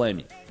 I don't blame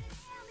you.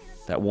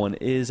 That one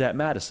is at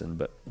Madison,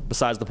 but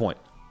besides the point.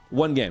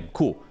 One game,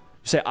 cool.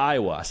 You say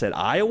Iowa. I said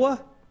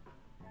Iowa?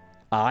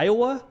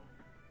 Iowa?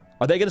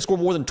 Are they going to score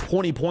more than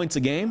 20 points a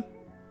game?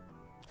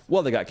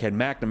 Well, they got Cade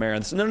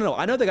McNamara. No.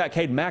 I know they got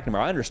Cade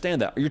McNamara. I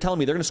understand that. You're telling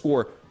me they're going to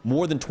score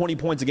more than 20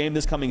 points a game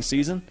this coming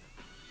season?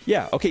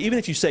 Yeah, okay, even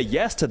if you say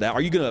yes to that,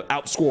 are you going to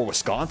outscore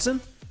Wisconsin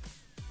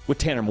with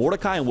Tanner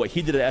Mordecai and what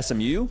he did at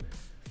SMU?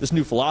 This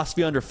new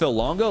philosophy under Phil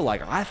Longo?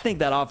 Like, I think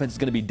that offense is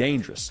going to be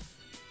dangerous.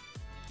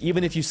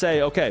 Even if you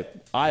say, okay,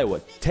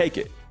 Iowa, take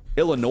it.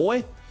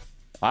 Illinois,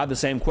 I have the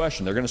same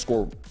question. They're going to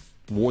score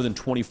more than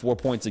 24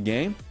 points a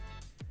game.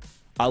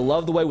 I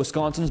love the way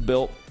Wisconsin's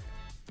built.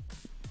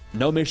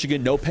 No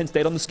Michigan, no Penn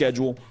State on the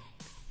schedule.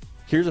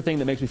 Here's the thing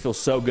that makes me feel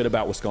so good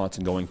about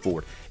Wisconsin going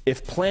forward.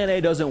 If Plan A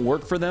doesn't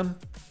work for them,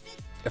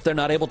 if they're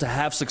not able to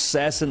have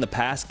success in the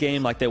pass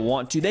game like they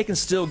want to, they can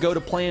still go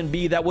to Plan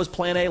B. That was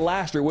Plan A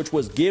last year, which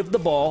was give the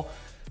ball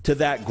to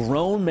that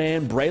grown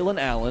man, Braylon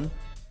Allen,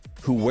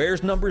 who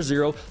wears number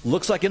 0,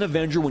 looks like an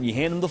Avenger when you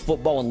hand him the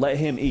football and let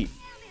him eat.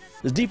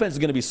 This defense is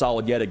going to be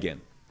solid yet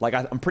again. Like,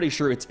 I'm pretty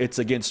sure it's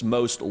against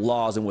most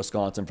laws in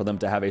Wisconsin for them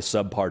to have a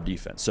subpar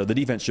defense. So the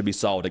defense should be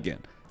solid again.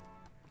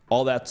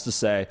 All that's to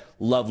say,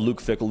 love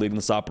Luke Fickell leading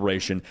this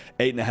operation.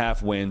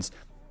 8.5 wins.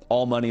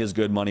 All money is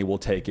good money. We'll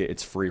take it.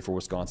 It's free for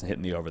Wisconsin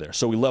hitting the over there.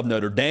 So we love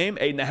Notre Dame,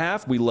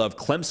 8.5. We love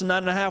Clemson,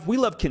 9.5. We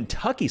love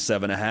Kentucky,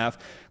 7.5.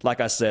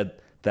 Like I said,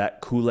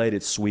 that Kool-Aid,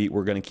 it's sweet.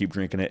 We're going to keep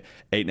drinking it.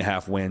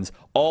 8.5 wins.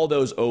 All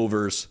those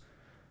overs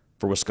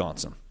for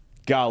Wisconsin.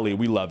 Golly,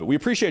 we love it. We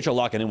appreciate y'all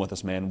locking in with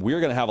us, man. We're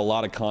going to have a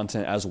lot of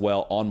content as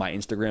well on my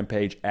Instagram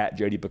page at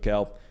JD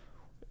Pickell.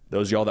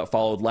 Those of y'all that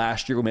followed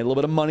last year, we made a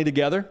little bit of money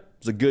together.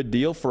 It was a good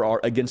deal for our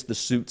Against the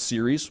Suit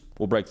series.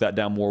 We'll break that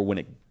down more when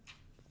it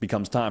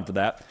becomes time for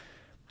that.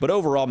 But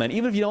overall, man,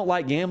 even if you don't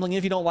like gambling,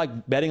 if you don't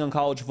like betting on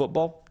college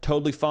football,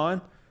 totally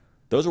fine.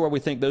 Those are where we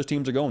think those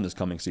teams are going this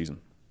coming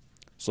season.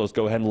 So let's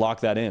go ahead and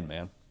lock that in,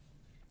 man.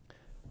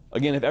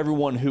 Again, if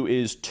everyone who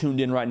is tuned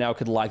in right now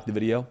could like the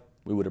video,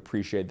 we would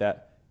appreciate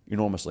that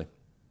enormously.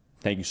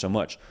 Thank you so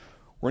much.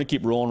 We're going to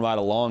keep rolling right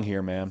along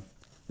here, man.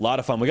 A lot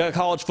of fun. We got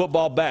college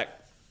football back.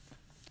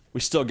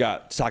 We still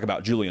got to talk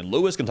about Julian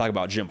Lewis. Going to talk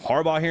about Jim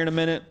Harbaugh here in a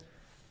minute.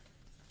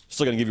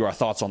 Still going to give you our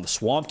thoughts on the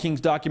Swamp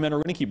Kings documentary.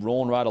 We're going to keep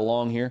rolling right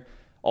along here.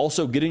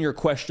 Also, getting your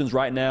questions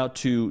right now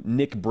to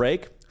Nick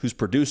Brake, who's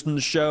producing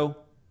the show,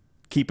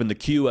 keeping the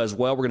queue as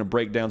well. We're going to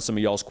break down some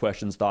of y'all's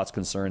questions, thoughts,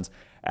 concerns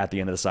at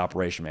the end of this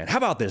operation, man. How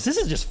about this? This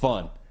is just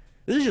fun.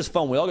 This is just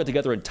fun. We all get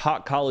together and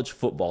talk college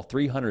football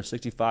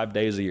 365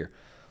 days a year.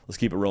 Let's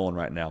keep it rolling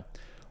right now.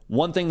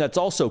 One thing that's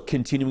also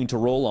continuing to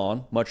roll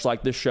on, much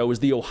like this show, is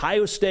the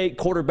Ohio State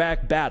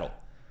quarterback battle.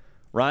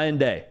 Ryan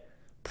Day,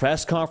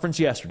 press conference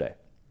yesterday,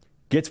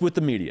 gets with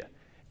the media,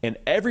 and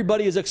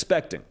everybody is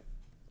expecting,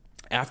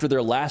 after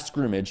their last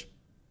scrimmage,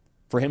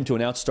 for him to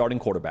announce starting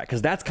quarterback,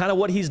 because that's kind of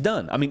what he's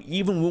done. I mean,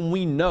 even when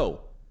we know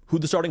who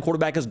the starting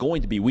quarterback is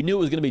going to be, we knew it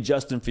was going to be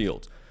Justin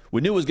Fields.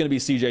 We knew it was going to be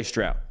C.J.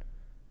 Stroud.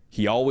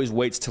 He always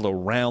waits till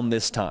around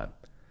this time.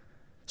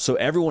 So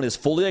everyone is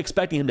fully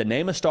expecting him to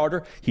name a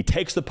starter. He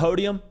takes the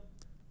podium,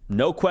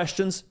 no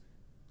questions,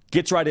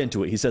 gets right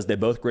into it. He says they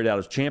both graded out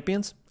as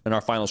champions in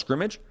our final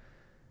scrimmage.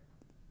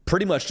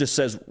 Pretty much just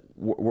says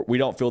we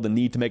don't feel the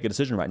need to make a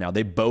decision right now.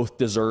 They both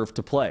deserve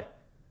to play.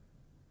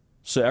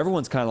 So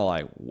everyone's kind of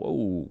like,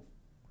 whoa.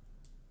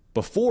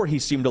 Before he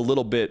seemed a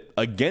little bit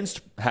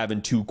against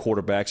having two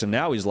quarterbacks, and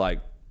now he's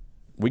like,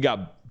 we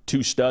got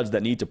two studs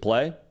that need to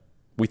play.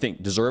 We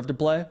think deserve to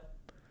play.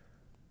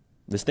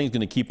 This thing's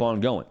going to keep on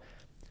going.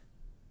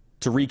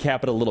 To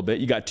recap it a little bit,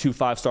 you got two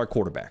 5-star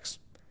quarterbacks.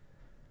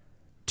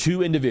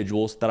 Two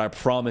individuals that I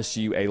promise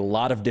you a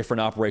lot of different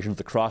operations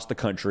across the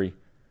country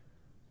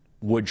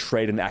would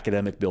trade an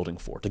academic building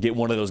for, to get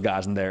one of those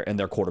guys in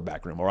their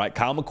quarterback room. All right,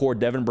 Kyle McCord,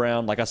 Devin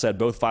Brown, like I said,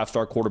 both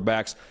 5-star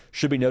quarterbacks.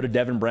 Should be noted,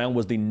 Devin Brown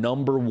was the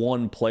number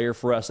 1 player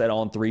for us at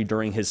On3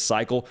 during his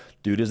cycle.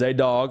 Dude is a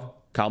dog.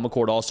 Kyle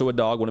McCord also a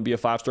dog. Wouldn't be a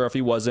 5-star if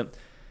he wasn't.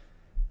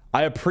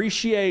 I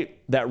appreciate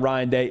that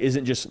Ryan Day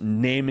isn't just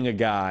naming a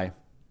guy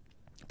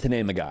to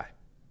name a guy.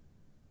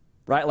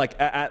 Right? Like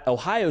at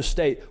Ohio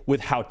State,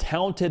 with how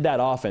talented that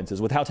offense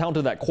is, with how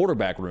talented that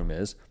quarterback room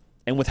is,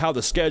 and with how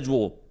the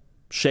schedule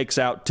shakes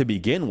out to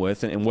begin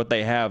with and what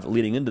they have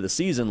leading into the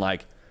season,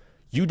 like,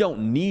 you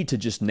don't need to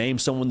just name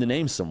someone to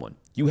name someone.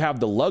 You have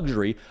the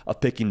luxury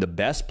of picking the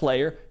best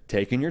player,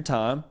 taking your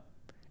time,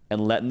 and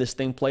letting this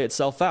thing play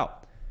itself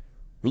out.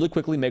 Really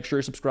quickly, make sure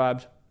you're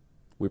subscribed.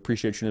 We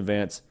appreciate you in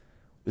advance.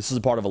 This is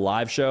a part of a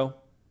live show.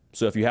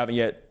 So if you haven't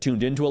yet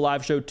tuned into a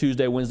live show,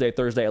 Tuesday, Wednesday,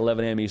 Thursday,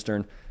 11 a.m.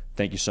 Eastern,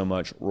 thank you so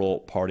much. Roll,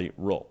 party,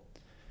 roll.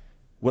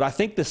 What I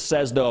think this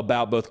says, though,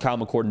 about both Kyle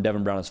McCord and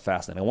Devin Brown is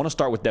fascinating. I want to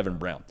start with Devin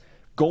Brown.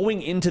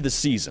 Going into the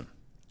season,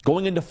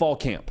 going into fall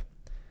camp,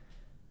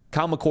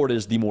 Kyle McCord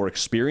is the more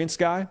experienced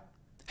guy,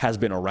 has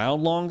been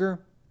around longer,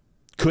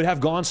 could have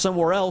gone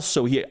somewhere else.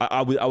 So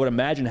I would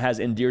imagine has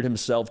endeared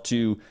himself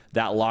to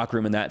that locker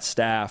room and that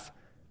staff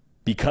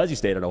because he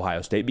stayed at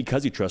Ohio State,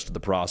 because he trusted the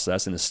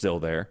process and is still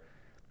there.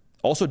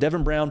 Also,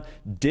 Devin Brown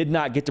did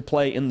not get to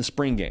play in the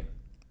spring game.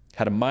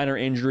 Had a minor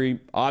injury.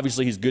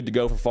 Obviously, he's good to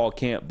go for fall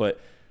camp, but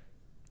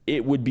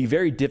it would be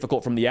very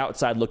difficult from the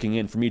outside looking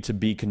in for me to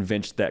be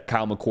convinced that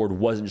Kyle McCord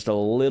wasn't just a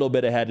little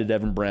bit ahead of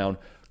Devin Brown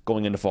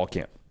going into fall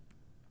camp.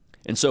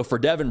 And so for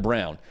Devin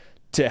Brown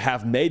to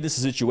have made this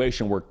a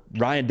situation where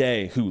Ryan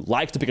Day, who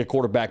likes to pick a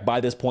quarterback by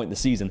this point in the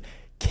season,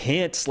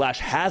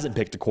 hasn't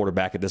picked a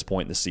quarterback at this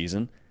point in the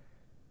season,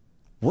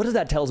 what does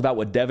that tell us about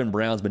what Devin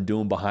Brown's been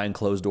doing behind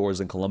closed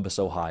doors in Columbus,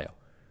 Ohio?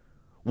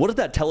 What does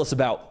that tell us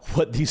about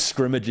what these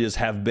scrimmages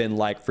have been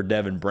like for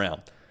Devin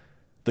Brown?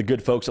 The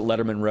good folks at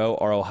Letterman Row,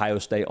 our Ohio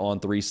State On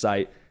 3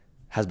 site,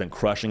 has been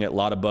crushing it. A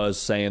lot of buzz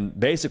saying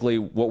basically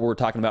what we're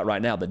talking about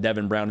right now, that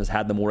Devin Brown has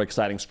had the more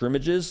exciting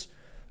scrimmages,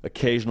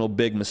 occasional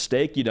big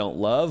mistake you don't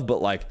love,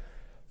 but like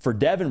for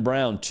Devin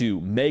Brown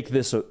to make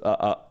this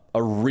a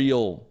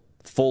real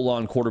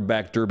full-on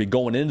quarterback derby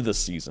going into the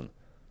season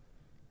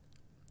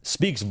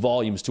speaks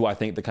volumes to, I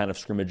think, the kind of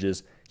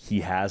scrimmages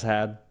he has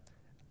had.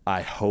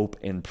 I hope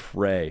and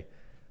pray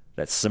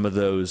that some of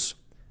those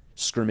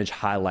scrimmage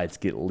highlights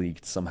get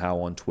leaked somehow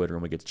on Twitter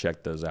and we get to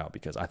check those out,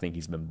 because I think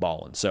he's been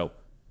balling. So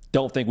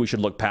don't think we should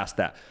look past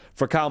that.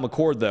 For Kyle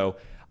McCord, though,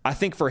 I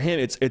think for him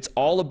it's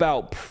all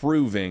about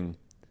proving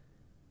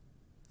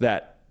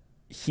that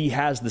he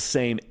has the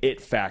same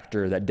it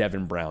factor that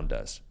Devin Brown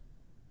does.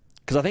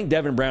 Because I think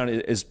Devin Brown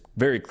is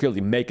very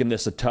clearly making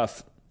this a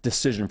tough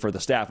decision for the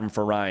staff and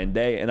for Ryan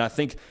Day. And I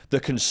think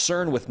the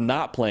concern with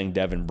not playing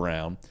Devin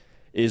Brown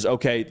is,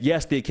 okay,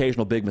 yes, the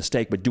occasional big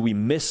mistake, but do we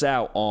miss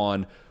out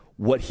on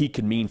what he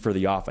could mean for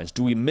the offense?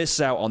 Do we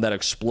miss out on that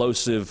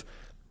explosive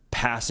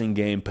passing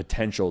game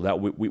potential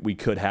that we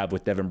could have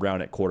with Devin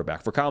Brown at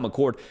quarterback? For Kyle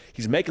McCord,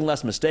 he's making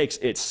less mistakes,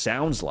 it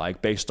sounds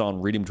like, based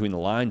on reading between the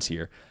lines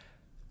here.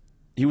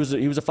 He was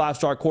a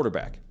five-star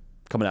quarterback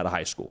coming out of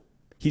high school.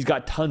 He's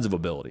got tons of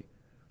ability.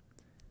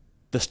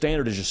 The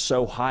standard is just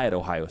so high at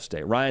Ohio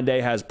State. Ryan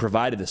Day has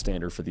provided the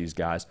standard for these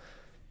guys.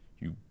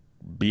 You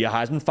be a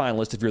Heisman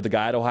finalist if you're the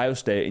guy at Ohio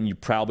State, and you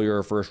probably are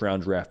a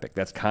first-round draft pick.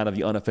 That's kind of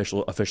the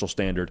official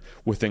standard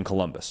within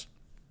Columbus.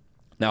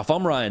 Now, if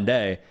I'm Ryan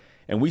Day,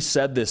 and we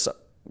said this a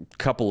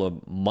couple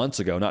of months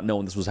ago, not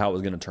knowing this was how it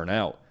was going to turn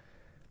out,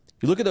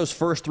 you look at those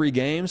first three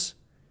games,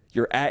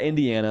 you're at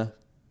Indiana,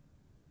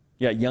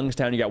 you got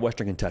Youngstown, you got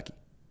Western Kentucky.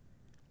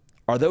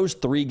 Are those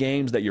three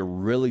games that you're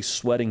really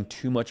sweating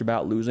too much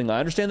about losing? I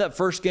understand that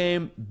first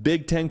game,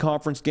 Big Ten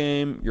conference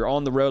game, you're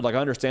on the road, like I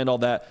understand all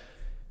that.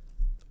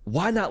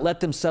 Why not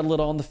let them settle it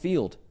on the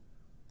field?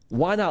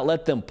 Why not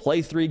let them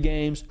play three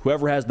games?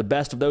 Whoever has the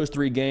best of those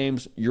three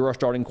games, you're our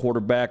starting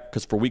quarterback,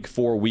 because for week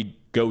 4, we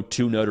go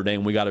to Notre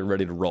Dame, we got it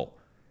ready to roll.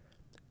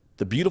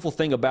 The beautiful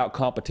thing about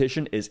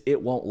competition is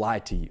it won't lie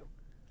to you.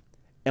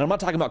 And I'm not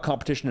talking about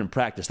competition in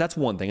practice. That's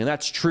one thing, and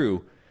that's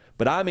true.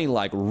 But I mean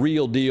like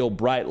real deal,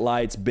 bright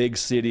lights, big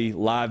city,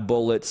 live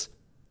bullets.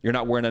 You're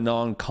not wearing a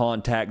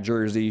non-contact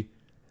jersey.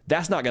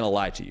 That's not going to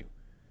lie to you.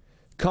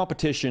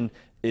 Competition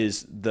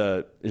is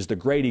the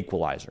great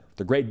equalizer,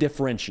 the great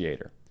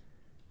differentiator.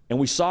 And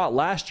we saw it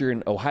last year,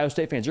 and Ohio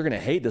State fans, you're going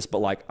to hate this, but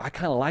like I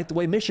kind of like the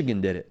way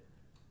Michigan did it.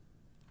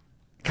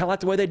 Kind of like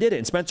the way they did it.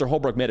 And Spencer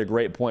Holbrook made a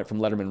great point from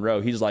Letterman Row.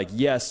 He's like,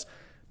 yes,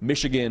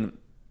 Michigan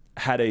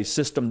had a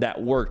system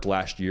that worked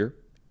last year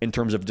in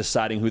terms of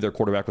deciding who their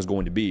quarterback was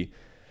going to be.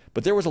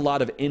 But there was a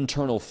lot of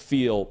internal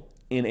feel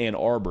in Ann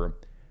Arbor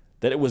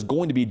that it was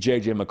going to be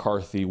J.J.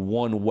 McCarthy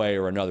one way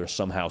or another,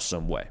 somehow,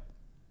 some way.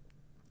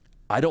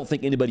 I don't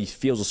think anybody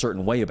feels a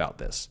certain way about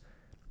this.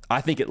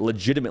 I think it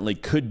legitimately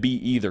could be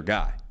either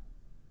guy.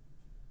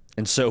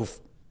 And so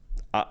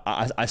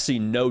I see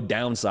no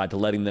downside to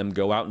letting them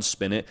go out and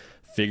spin it,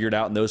 figure it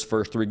out in those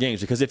first three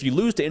games. Because if you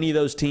lose to any of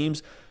those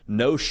teams,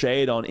 no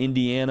shade on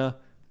Indiana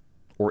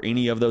or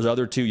any of those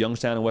other two,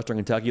 Youngstown and Western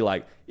Kentucky,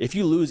 like if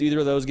you lose either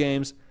of those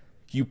games,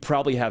 you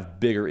probably have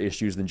bigger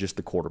issues than just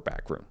the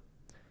quarterback room.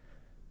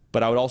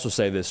 But I would also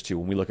say this too,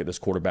 when we look at this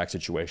quarterback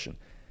situation.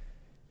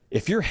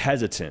 If you're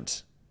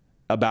hesitant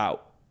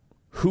about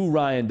who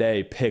Ryan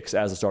Day picks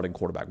as a starting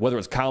quarterback, whether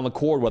it's Kyle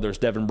McCord, whether it's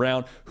Devin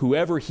Brown,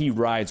 whoever he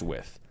rides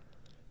with,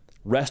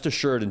 rest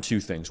assured in two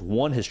things.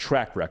 One, his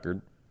track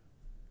record.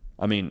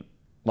 I mean,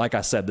 like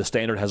I said, the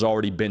standard has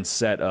already been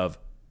set of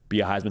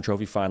be a Heisman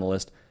Trophy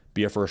finalist,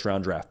 be a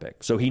first-round draft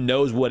pick. So he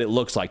knows what it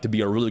looks like to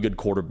be a really good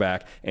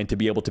quarterback and to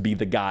be able to be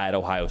the guy at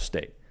Ohio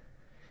State.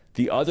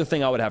 The other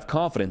thing I would have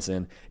confidence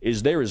in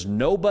is there is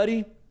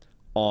nobody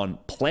on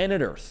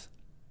planet Earth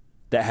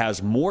that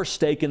has more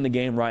stake in the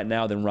game right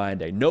now than Ryan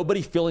Day.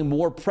 Nobody feeling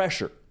more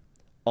pressure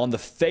on the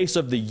face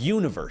of the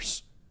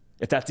universe,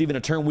 if that's even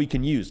a term we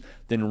can use,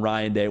 than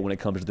Ryan Day when it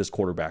comes to this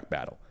quarterback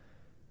battle.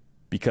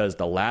 Because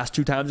the last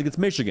two times against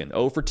Michigan,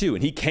 0 for 2,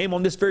 and he came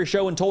on this very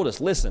show and told us,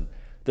 listen,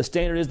 the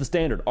standard is the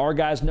standard. Our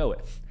guys know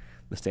it.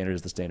 The standard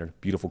is the standard.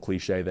 Beautiful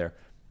cliche there.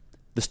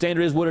 The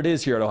standard is what it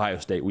is here at Ohio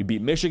State. We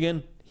beat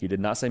Michigan. He did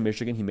not say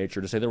Michigan. He made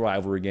sure to say the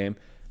rivalry game.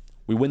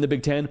 We win the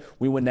Big Ten.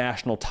 We win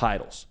national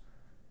titles.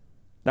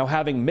 Now,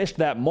 having missed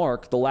that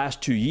mark the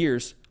last 2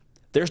 years,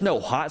 There's no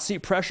hot seat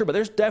pressure, but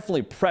there's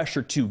definitely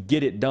pressure to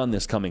get it done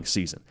this coming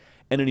season.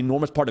 And an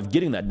enormous part of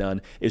getting that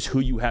done is who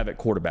you have at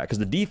quarterback, because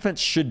the defense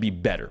should be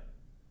better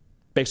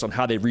based on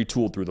how they've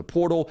retooled through the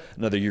portal,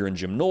 another year in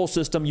Jim Knowles'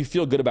 system. You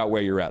feel good about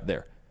where you're at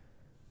there.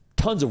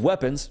 Tons of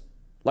weapons,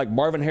 like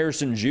Marvin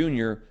Harrison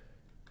Jr.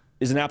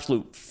 is an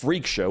absolute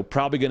freak show,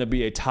 probably going to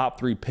be a top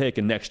 3 pick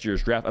in next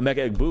year's draft.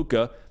 Emeka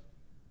Egbuka,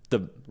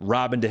 the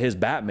Robin to his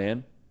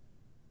Batman,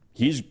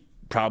 he's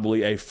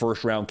probably a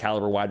first-round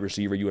caliber wide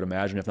receiver, you would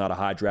imagine, if not a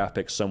high draft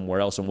pick somewhere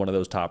else in one of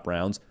those top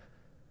rounds.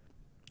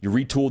 You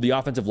retooled the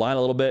offensive line a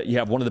little bit. You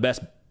have one of the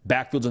best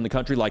backfields in the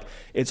country. Like,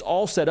 it's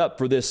all set up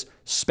for this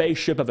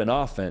spaceship of an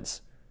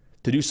offense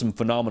to do some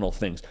phenomenal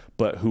things.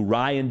 But who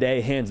Ryan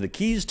Day hands the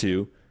keys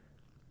to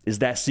is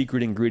that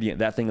secret ingredient,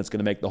 that thing that's going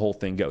to make the whole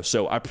thing go.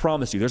 So I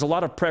promise you, there's a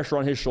lot of pressure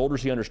on his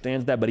shoulders. He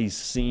understands that, but he's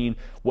seen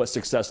what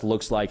success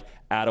looks like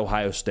at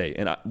Ohio State.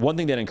 And one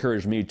thing that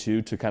encouraged me,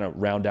 too, to kind of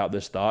round out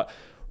this thought,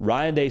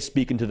 Ryan Day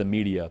speaking to the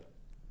media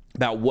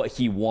about what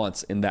he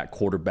wants in that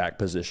quarterback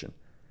position.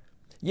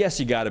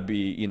 Yes, you got to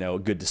be, a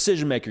good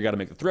decision maker. You got to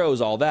make the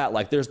throws, all that.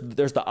 Like, there's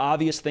the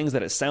obvious things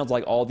that it sounds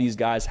like all these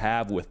guys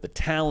have with the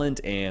talent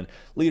and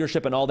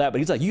leadership and all that. But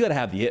he's like, you got to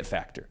have the it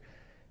factor.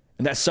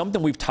 And that's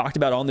something we've talked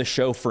about on this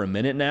show for a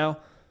minute now.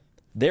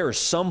 There are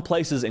some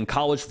places in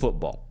college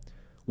football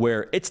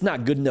where it's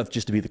not good enough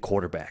just to be the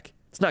quarterback.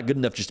 It's not good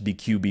enough just to be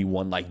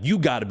QB1. Like, you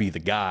got to be the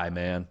guy,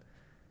 man.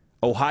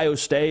 Ohio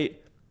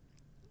State,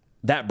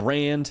 that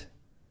brand,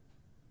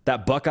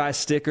 that Buckeye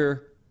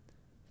sticker,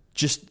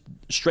 just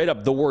straight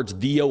up the words,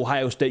 The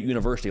Ohio State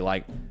University.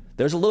 Like,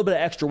 there's a little bit of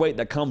extra weight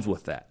that comes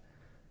with that.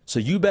 So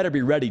you better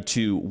be ready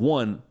to,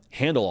 1,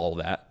 handle all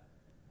that,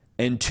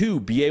 and 2,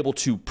 be able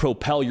to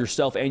propel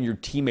yourself and your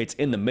teammates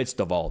in the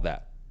midst of all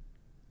that.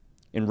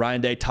 And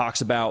Ryan Day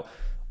talks about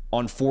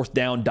on 4th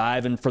down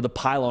diving for the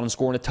pylon and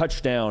scoring a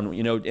touchdown,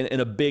 in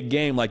a big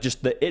game, like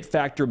just the it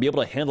factor, be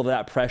able to handle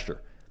that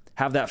pressure,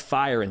 have that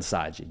fire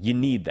inside you. You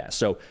need that.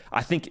 So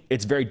I think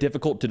it's very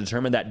difficult to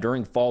determine that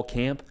during fall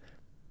camp.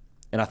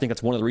 And I think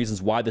that's one of the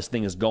reasons why this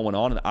thing is going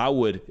on. And I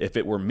would, if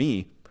it were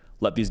me,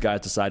 let these guys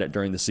decide it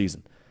during the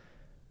season.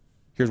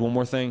 Here's one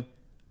more thing.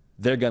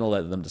 They're going to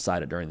let them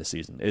decide it during the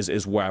season,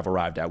 is where I've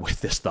arrived at with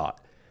this thought.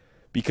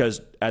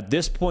 Because at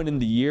this point in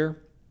the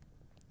year,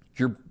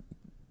 you're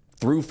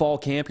through fall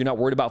camp. You're not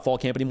worried about fall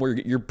camp anymore.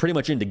 You're pretty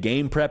much into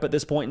game prep at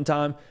this point in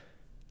time.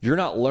 You're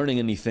not learning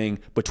anything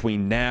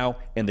between now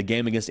and the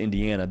game against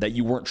Indiana that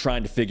you weren't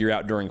trying to figure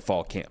out during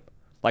fall camp.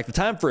 Like, the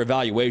time for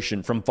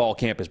evaluation from fall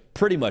camp is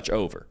pretty much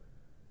over.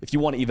 If you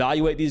want to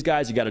evaluate these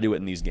guys, you got to do it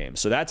in these games.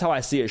 So that's how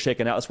I see it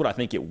shaking out. That's what I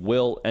think it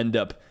will end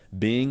up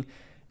being.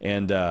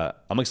 And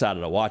I'm excited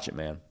to watch it,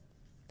 man.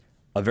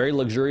 A very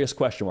luxurious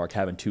question mark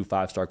having 2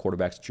 5-star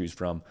quarterbacks to choose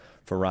from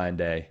for Ryan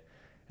Day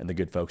and the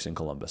good folks in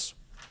Columbus.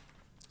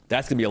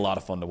 That's going to be a lot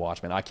of fun to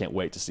watch, man. I can't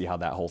wait to see how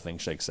that whole thing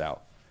shakes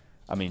out.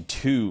 I mean,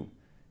 2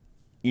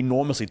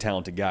 enormously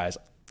talented guys.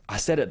 I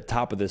said at the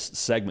top of this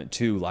segment,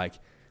 too, like,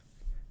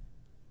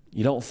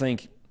 you don't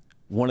think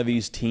one of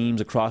these teams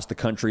across the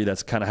country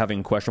that's kind of having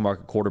a question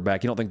mark at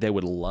quarterback, you don't think they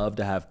would love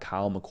to have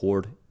Kyle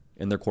McCord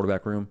in their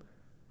quarterback room?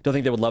 Don't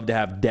think they would love to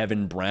have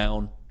Devin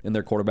Brown in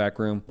their quarterback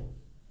room?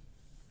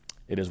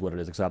 It is what it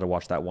is. Excited to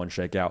watch that one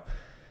shake out.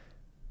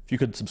 If you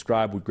could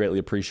subscribe, we'd greatly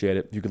appreciate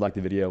it. If you could like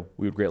the video,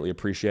 we would greatly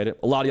appreciate it.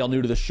 A lot of y'all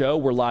new to the show.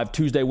 We're live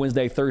Tuesday,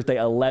 Wednesday, Thursday,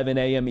 11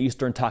 a.m.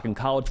 Eastern, talking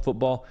college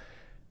football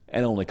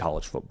and only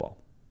college football.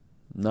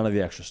 None of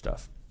the extra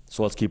stuff.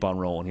 So let's keep on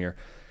rolling here.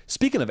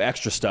 Speaking of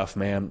extra stuff,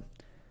 man,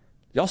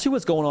 y'all see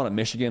what's going on at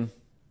Michigan?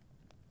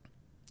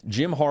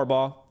 Jim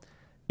Harbaugh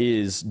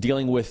is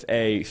dealing with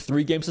a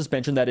 3-game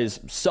suspension that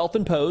is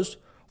self-imposed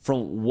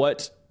from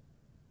what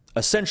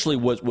essentially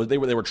was they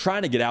were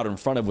trying to get out in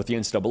front of with the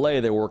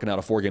NCAA. They were working out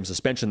a 4-game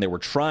suspension. They were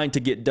trying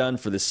to get done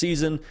for the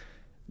season.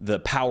 The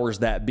powers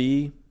that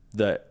be,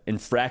 the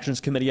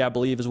infractions committee, I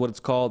believe is what it's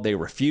called, they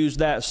refused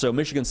that. So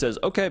Michigan says,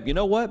 okay, you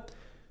know what?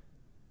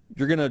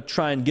 You're going to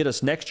try and get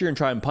us next year and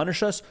try and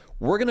punish us.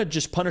 We're going to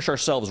just punish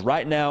ourselves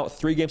right now.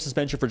 3-game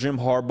suspension for Jim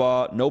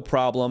Harbaugh, no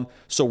problem.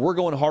 So we're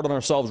going hard on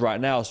ourselves right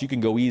now so you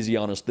can go easy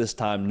on us this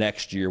time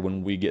next year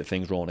when we get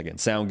things rolling again.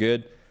 Sound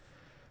good?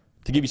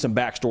 To give you some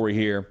backstory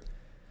here,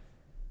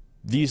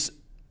 these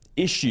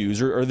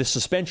issues or this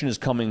suspension is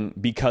coming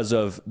because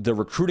of the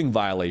recruiting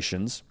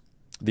violations,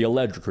 the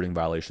alleged recruiting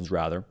violations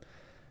rather,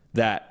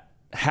 that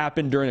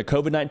happened during a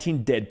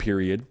COVID-19 dead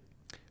period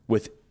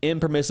with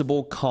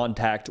impermissible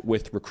contact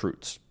with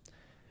recruits.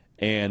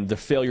 And the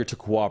failure to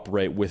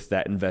cooperate with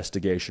that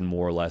investigation,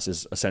 more or less,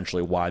 is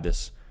essentially why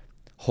this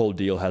whole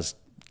deal has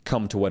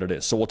come to what it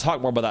is. So we'll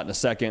talk more about that in a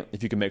second.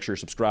 If you can make sure you're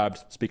subscribed.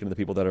 Speaking to the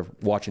people that are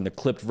watching the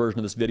clipped version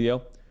of this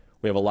video,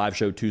 we have a live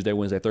show Tuesday,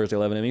 Wednesday, Thursday,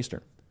 11 a.m.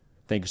 Eastern.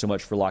 Thank you so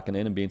much for locking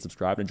in and being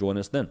subscribed and joining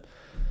us then.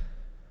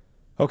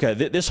 Okay,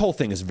 this whole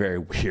thing is very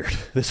weird.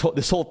 This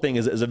whole thing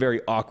is a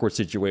very awkward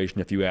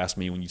situation, if you ask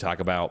me, when you talk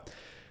about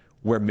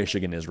where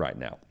Michigan is right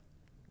now.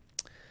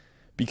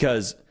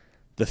 Because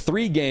the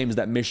 3 games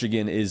that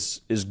Michigan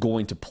is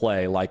going to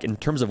play, like in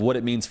terms of what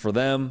it means for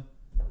them,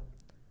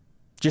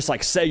 just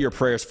like say your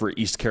prayers for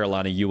East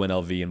Carolina,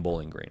 UNLV, and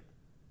Bowling Green.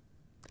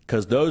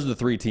 Because those are the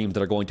three teams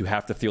that are going to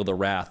have to feel the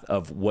wrath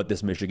of what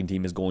this Michigan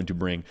team is going to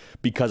bring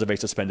because of a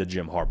suspended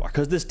Jim Harbaugh.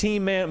 Because this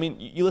team, man, I mean,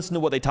 you listen to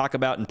what they talk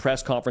about in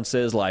press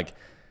conferences, like,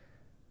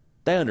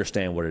 they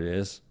understand what it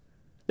is.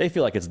 They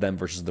feel like it's them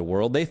versus the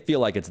world. They feel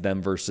like it's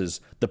them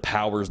versus the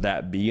powers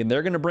that be, and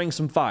they're going to bring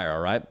some fire,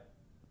 all right?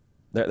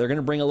 They're going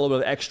to bring a little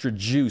bit of extra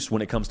juice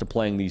when it comes to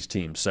playing these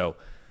teams. So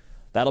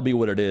that'll be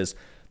what it is.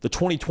 The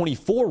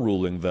 2024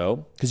 ruling,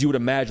 though, because you would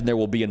imagine there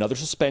will be another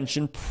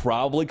suspension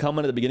probably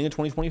coming at the beginning of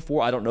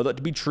 2024. I don't know that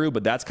to be true,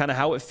 but that's kind of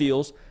how it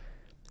feels.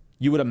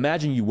 You would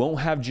imagine you won't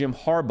have Jim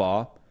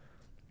Harbaugh.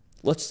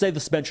 Let's say the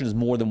suspension is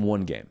more than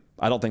one game.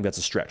 I don't think that's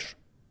a stretch.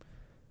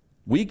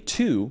 Week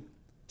 2,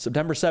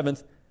 September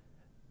 7th,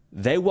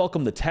 they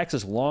welcomed the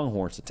Texas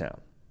Longhorns to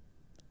town.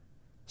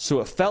 So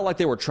it felt like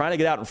they were trying to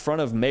get out in front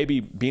of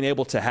maybe being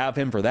able to have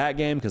him for that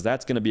game, because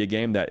that's going to be a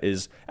game that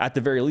is, at the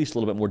very least, a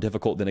little bit more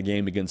difficult than a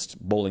game against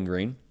Bowling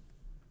Green.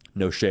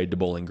 No shade to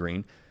Bowling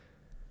Green.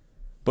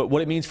 But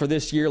what it means for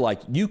this year,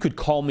 like, you could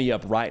call me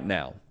up right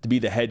now to be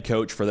the head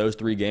coach for those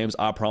 3 games.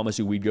 I promise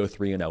you we'd go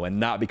 3-0. And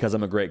not because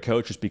I'm a great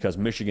coach, just because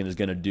Michigan is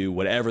going to do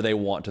whatever they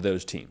want to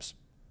those teams.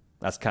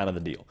 That's kind of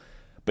the deal.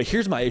 But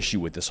here's my issue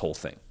with this whole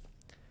thing.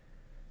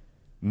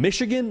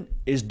 Michigan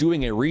is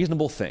doing a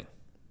reasonable thing,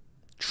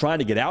 trying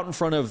to get out in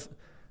front of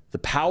the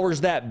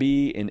powers that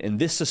be in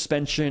this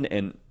suspension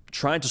and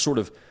trying to sort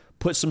of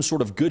put some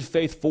sort of good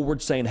faith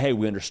forward, saying, hey,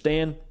 we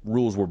understand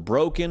rules were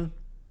broken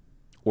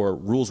or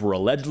rules were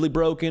allegedly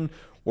broken.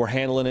 We're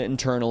handling it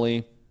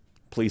internally.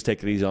 Please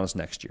take it easy on us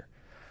next year.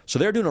 So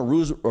they're doing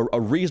a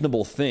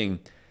reasonable thing,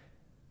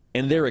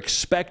 and they're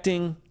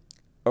expecting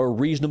a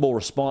reasonable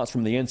response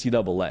from the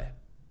NCAA.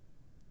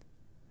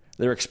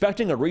 They're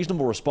expecting a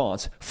reasonable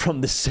response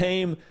from the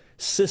same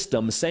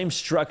system, same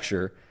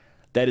structure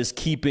that is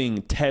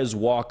keeping Tez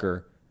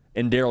Walker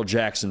and Darrell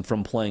Jackson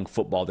from playing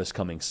football this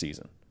coming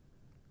season.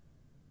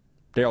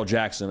 Darrell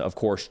Jackson, of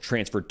course,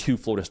 transferred to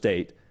Florida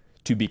State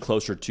to be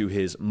closer to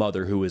his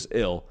mother, who is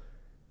ill.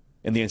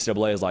 And the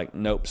NCAA is like,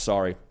 nope,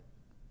 sorry,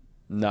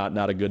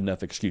 not a good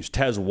enough excuse.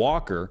 Tez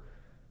Walker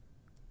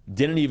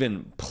didn't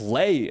even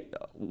play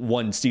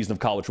one season of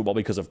college football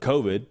because of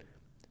COVID.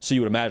 So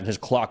you would imagine his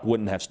clock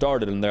wouldn't have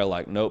started, and they're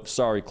like, nope,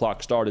 sorry,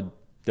 clock started,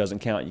 doesn't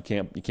count, you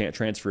can't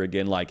transfer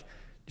again. Like,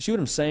 you see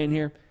what I'm saying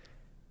here?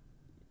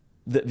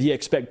 The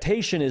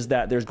expectation is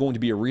that there's going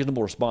to be a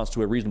reasonable response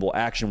to a reasonable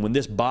action when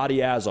this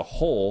body as a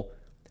whole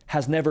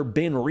has never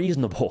been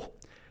reasonable.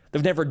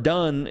 They've never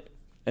done,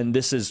 and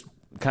this is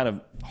kind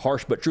of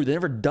harsh but true, they've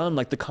never done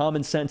like the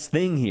common sense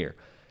thing here.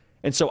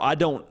 And so I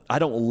don't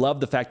love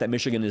the fact that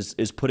Michigan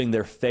is putting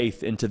their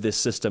faith into this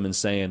system and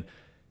saying,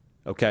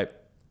 okay,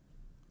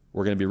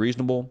 we're going to be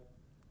reasonable.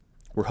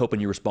 We're hoping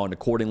you respond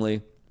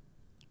accordingly.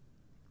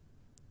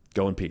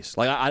 Go in peace.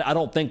 Like, I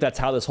don't think that's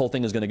how this whole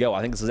thing is going to go.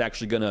 I think this is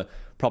actually going to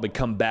probably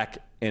come back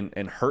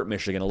and hurt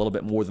Michigan a little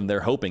bit more than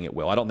they're hoping it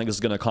will. I don't think this is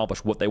going to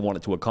accomplish what they want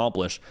it to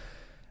accomplish.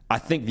 I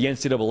think the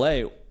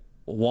NCAA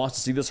wants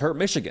to see this hurt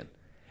Michigan.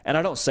 And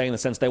I don't say in the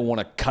sense they want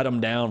to cut them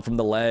down from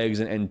the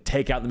legs and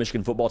take out the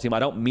Michigan football team. I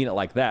don't mean it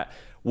like that.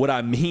 What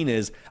I mean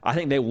is I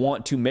think they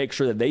want to make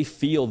sure that they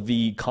feel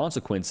the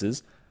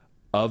consequences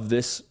of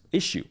this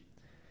issue.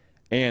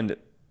 And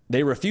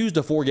they refused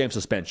a 4-game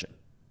suspension.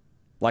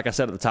 Like I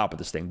said at the top of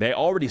this thing, they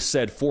already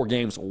said 4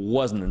 games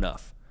wasn't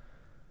enough.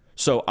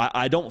 So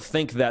I don't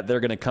think that they're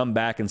going to come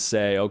back and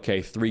say,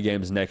 okay, 3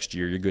 games next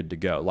year, you're good to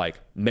go. Like,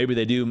 maybe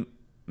they do,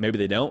 maybe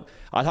they don't.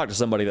 I talked to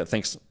somebody that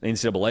thinks the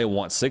NCAA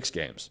wants 6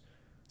 games.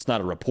 It's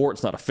not a report,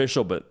 it's not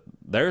official, but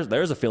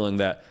there's a feeling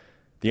that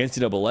the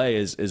NCAA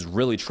is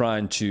really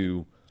trying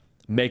to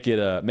make it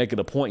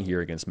a point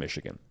here against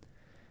Michigan.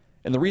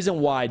 And the reason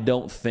why I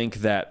don't think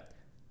that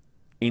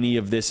any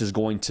of this is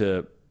going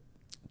to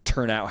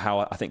turn out how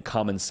I think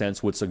common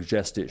sense would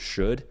suggest it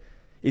should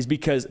is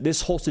because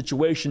this whole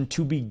situation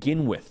to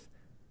begin with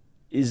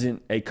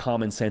isn't a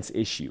common sense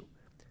issue.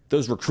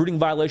 Those recruiting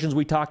violations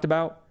we talked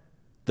about,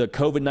 the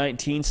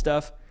COVID-19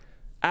 stuff,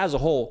 as a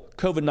whole,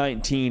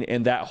 COVID-19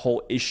 and that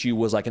whole issue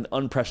was like an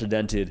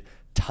unprecedented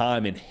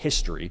time in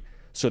history.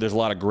 So there's a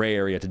lot of gray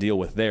area to deal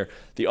with there.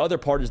 The other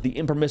part is the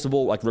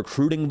impermissible like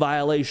recruiting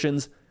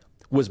violations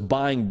was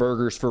buying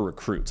burgers for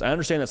recruits. I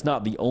understand that's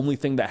not the only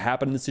thing that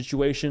happened in the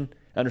situation.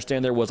 I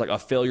understand there was like a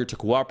failure to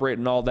cooperate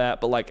and all that,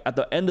 but like at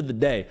the end of the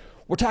day,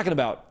 we're talking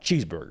about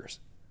cheeseburgers.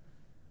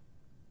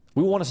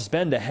 We want to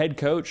suspend a head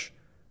coach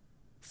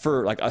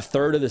for like a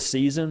third of the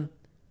season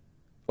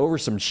over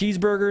some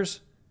cheeseburgers?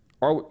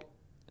 Or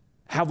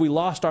have we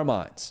lost our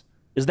minds?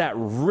 Is that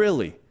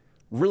really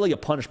a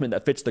punishment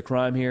that fits the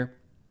crime here?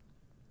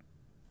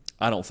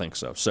 I don't think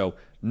so. So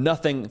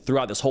nothing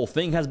throughout this whole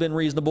thing has been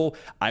reasonable.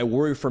 I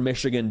worry for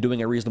Michigan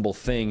doing a reasonable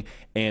thing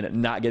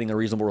and not getting a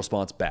reasonable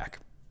response back.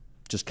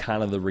 Just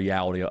kind of the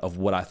reality of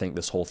what I think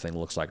this whole thing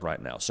looks like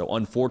right now. So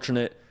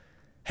unfortunate.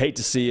 Hate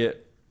to see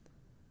it.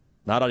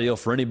 Not ideal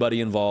for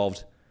anybody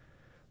involved.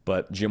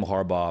 But Jim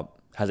Harbaugh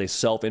has a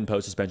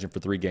self-imposed suspension for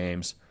 3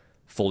 games.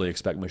 Fully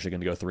expect Michigan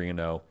to go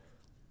 3-0.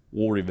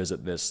 we'll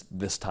revisit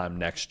this time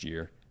next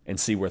year and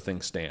see where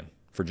things stand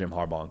for Jim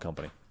Harbaugh and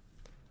company.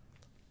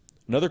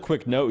 Another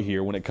quick note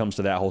here when it comes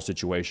to that whole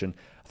situation.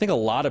 I think a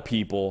lot of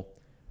people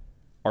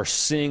are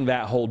seeing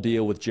that whole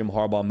deal with Jim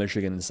Harbaugh,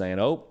 Michigan, and saying,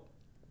 oh,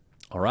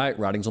 all right,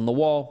 writing's on the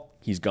wall.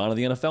 He's gone to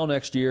the NFL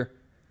next year.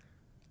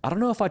 I don't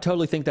know if I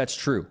totally think that's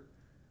true.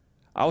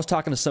 I was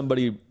talking to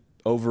somebody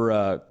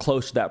over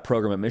close to that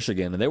program at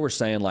Michigan, and they were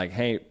saying, like,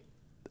 hey,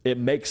 it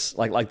makes,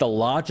 like the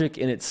logic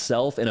in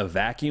itself in a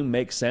vacuum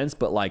makes sense,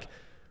 but, like,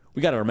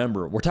 we got to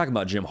remember, we're talking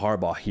about Jim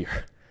Harbaugh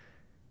here.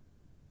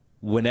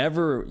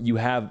 Whenever you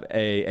have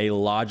a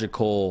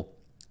logical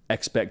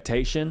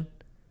expectation,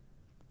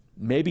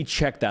 maybe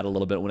check that a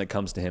little bit when it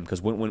comes to him,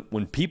 because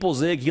when people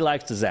zig, he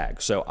likes to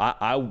zag. So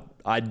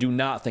I do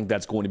not think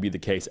that's going to be the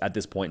case at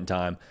this point in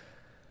time.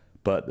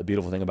 But the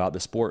beautiful thing about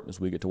this sport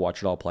is we get to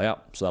watch it all play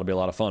out. So that'll be a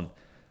lot of fun.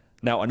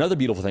 Now, another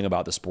beautiful thing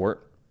about the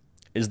sport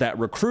is that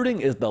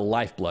recruiting is the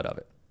lifeblood of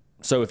it.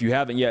 So if you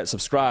haven't yet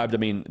subscribed, I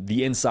mean,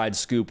 the Inside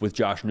Scoop with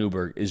Josh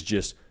Newberg is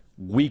just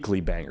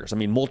weekly bangers. I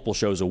mean, multiple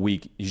shows a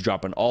week. He's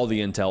dropping all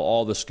the intel,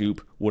 all the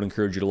scoop. Would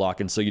encourage you to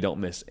lock in so you don't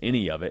miss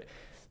any of it.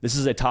 This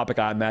is a topic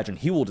I imagine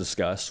he will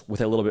discuss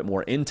with a little bit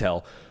more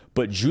intel.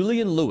 But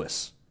Julian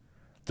Lewis,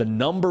 the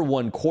number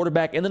one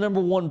quarterback and the number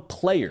one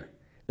player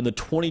in the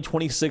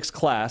 2026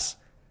 class,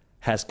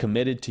 has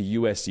committed to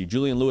USC.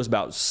 Julian Lewis,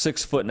 about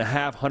 6'1.5",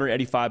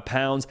 185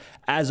 pounds.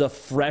 As a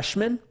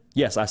freshman,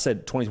 yes, I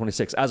said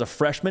 2026. As a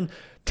freshman,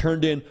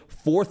 turned in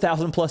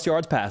 4,000 plus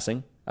yards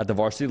passing at the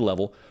varsity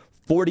level,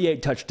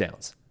 48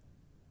 touchdowns.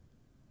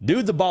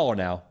 Dude's a baller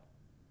now.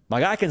 My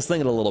guy can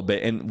sling it a little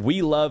bit, and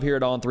we love here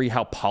at On 3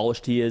 how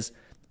polished he is.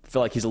 I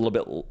feel like he's a little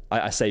bit,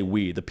 I say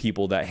we, the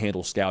people that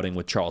handle scouting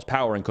with Charles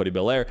Power and Cody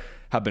Belair,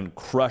 have been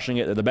crushing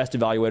it. They're the best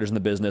evaluators in the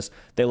business.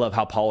 They love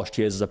how polished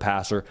he is as a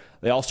passer.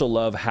 They also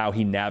love how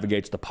he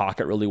navigates the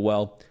pocket really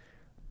well.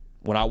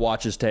 When I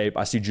watch his tape,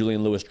 I see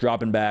Julian Lewis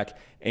dropping back,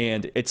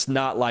 and it's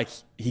not like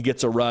he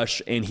gets a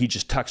rush and he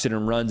just tucks it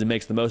and runs and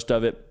makes the most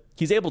of it.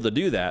 He's able to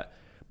do that,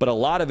 but a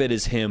lot of it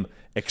is him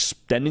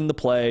extending the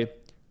play,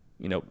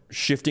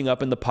 shifting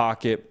up in the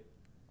pocket,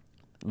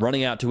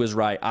 running out to his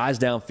right, eyes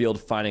downfield,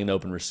 finding an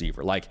open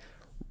receiver. Like,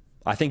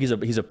 I think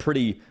he's a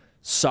pretty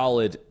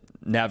solid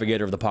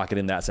navigator of the pocket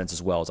in that sense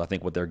as well, as I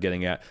think what they're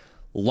getting at.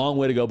 Long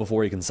way to go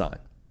before he can sign.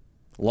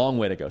 Long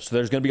way to go. So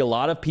there's going to be a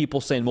lot of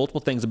people saying multiple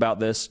things about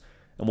this,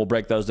 and we'll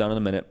break those down in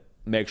a minute.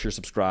 Make sure you're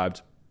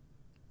subscribed.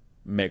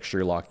 Make sure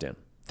you're locked in.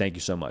 Thank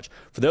you so much.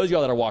 For those of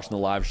y'all that are watching the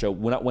live show,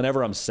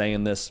 whenever I'm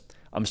saying this,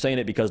 I'm saying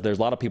it because there's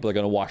a lot of people that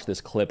are going to watch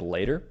this clip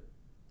later.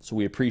 So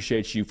we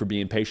appreciate you for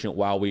being patient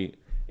while we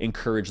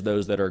encourage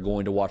those that are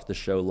going to watch the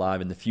show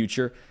live in the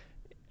future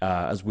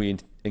as we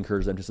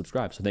encourage them to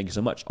subscribe. So thank you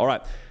so much. All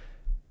right.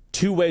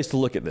 2 ways to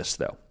look at this,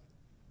 though.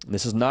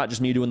 This is not just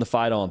me doing the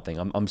fight on thing.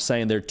 I'm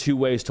saying there are 2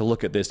 ways to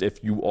look at this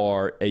if you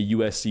are a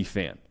USC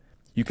fan.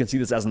 You can see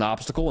this as an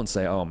obstacle and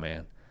say, oh,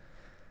 man,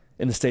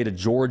 in the state of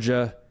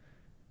Georgia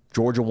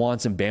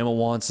wants him, Bama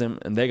wants him,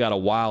 and they got a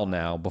while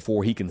now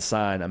before he can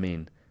sign. I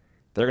mean,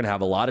 they're going to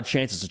have a lot of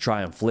chances to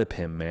try and flip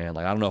him, man.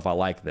 Like, I don't know if I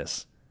like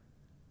this.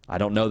 I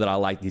don't know that I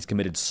like he's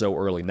committed so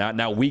early.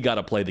 Now we got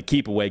to play the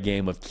keep-away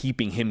game of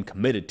keeping him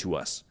committed to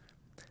us.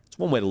 It's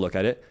one way to look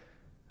at it.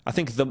 I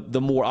think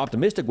the more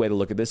optimistic way to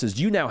look at this is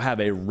you now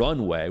have a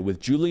runway with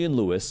Julian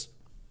Lewis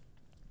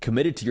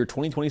committed to your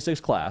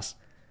 2026 class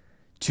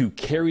to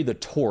carry the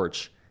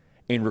torch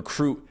and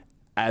recruit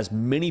as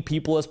many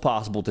people as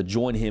possible to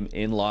join him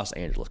in Los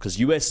Angeles. Because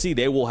USC,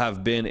 they will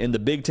have been in the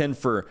Big Ten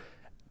for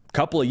a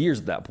couple of years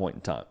at that point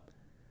in time.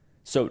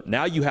 So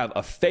now you have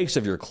a face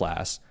of your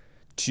class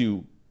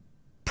to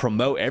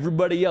promote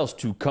everybody else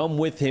to come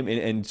with him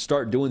and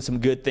start doing some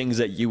good things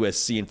at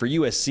USC. And for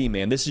USC,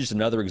 man, this is just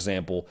another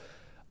example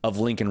of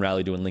Lincoln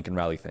Riley doing Lincoln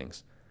Riley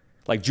things.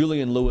 Like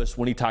Julian Lewis,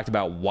 when he talked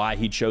about why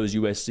he chose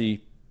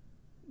USC,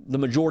 the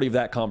majority of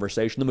that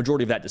conversation, the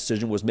majority of that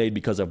decision was made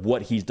because of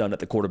what he's done at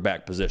the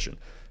quarterback position.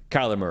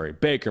 Kyler Murray,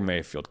 Baker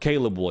Mayfield,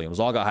 Caleb Williams,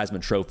 all got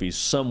Heisman trophies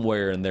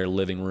somewhere in their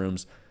living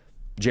rooms.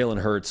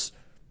 Jalen Hurts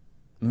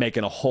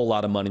making a whole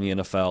lot of money in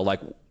the NFL. Like,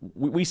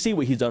 we see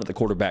what he's done at the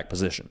quarterback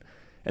position.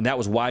 And that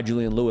was why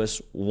Julian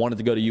Lewis wanted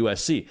to go to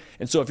USC.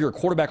 And so if you're a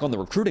quarterback on the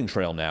recruiting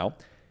trail now,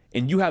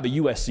 and you have a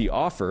USC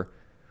offer,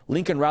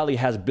 Lincoln Riley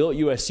has built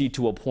USC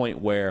to a point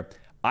where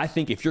I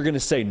think if you're going to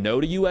say no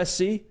to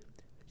USC,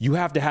 you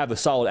have to have a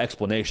solid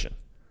explanation.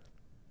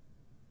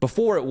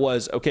 Before it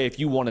was, okay, if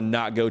you want to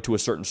not go to a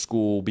certain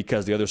school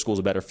because the other school is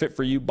a better fit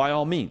for you, by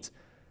all means.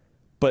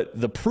 But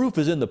the proof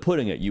is in the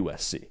pudding at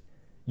USC.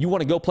 You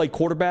want to go play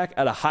quarterback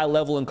at a high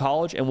level in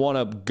college and want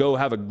to go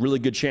have a really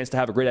good chance to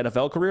have a great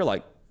NFL career?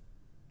 Like,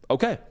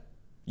 okay,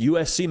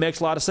 USC makes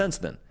a lot of sense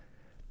then.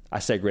 I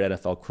say great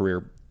NFL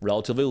career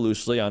relatively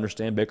loosely. I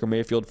understand Baker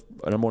Mayfield,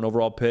 a number 1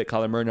 overall pick,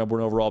 Kyler Murray, number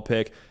 1 overall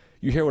pick.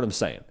 You hear what I'm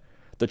saying.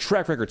 The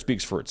track record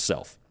speaks for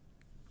itself.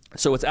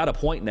 So it's at a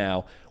point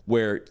now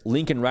where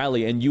Lincoln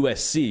Riley and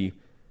USC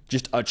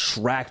just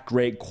attract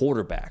great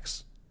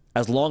quarterbacks.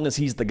 As long as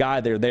he's the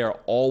guy there, they are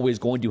always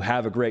going to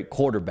have a great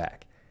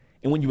quarterback.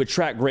 And when you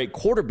attract great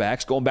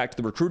quarterbacks, going back to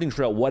the recruiting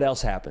trail, what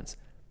else happens?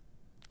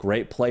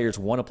 Great players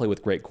want to play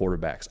with great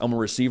quarterbacks. I'm a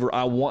receiver.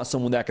 I want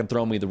someone that can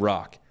throw me the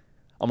rock.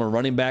 I'm a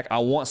running back. I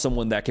want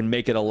someone that can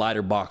make it a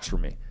lighter box for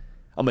me.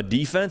 I'm a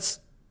defense.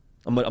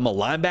 I'm a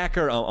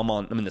linebacker.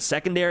 I'm in the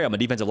secondary. I'm a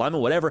defensive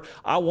lineman, whatever.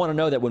 I want to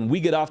know that when we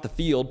get off the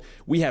field,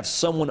 we have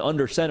someone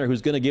under center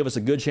who's going to give us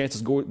a good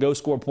chance to go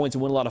score points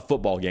and win a lot of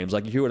football games.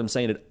 Like, you hear what I'm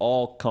saying? It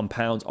all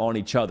compounds on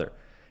each other.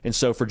 And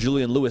so for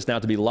Julian Lewis now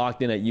to be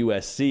locked in at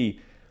USC,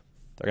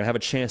 they're going to have a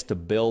chance to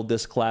build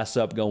this class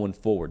up going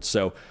forward.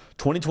 So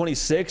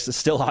 2026 is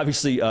still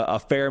obviously a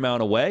fair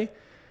amount away,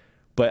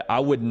 but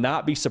I would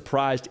not be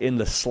surprised in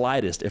the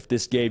slightest if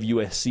this gave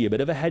USC a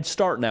bit of a head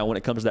start now when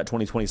it comes to that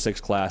 2026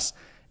 class.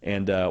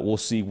 And we'll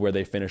see where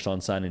they finish on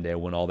signing day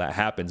when all that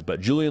happens.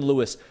 But Julian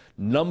Lewis,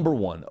 number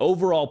one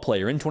overall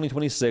player in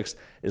 2026,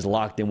 is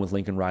locked in with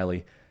Lincoln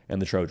Riley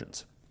and the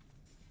Trojans.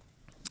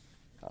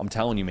 I'm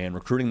telling you, man,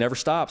 recruiting never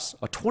stops.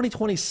 A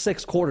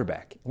 2026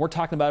 quarterback. We're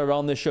talking about it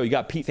on this show. You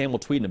got Pete Thamel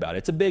tweeting about it.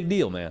 It's a big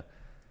deal, man.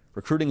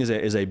 Recruiting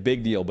is a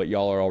big deal, but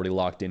y'all are already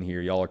locked in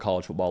here. Y'all are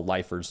college football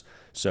lifers,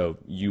 so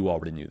you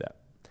already knew that.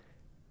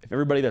 If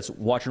everybody that's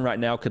watching right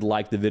now could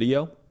like the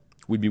video,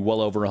 we'd be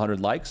well over 100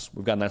 likes.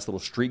 We've got a nice little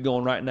streak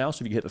going right now,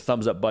 so if you hit the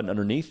thumbs up button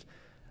underneath,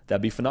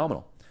 that'd be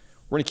phenomenal.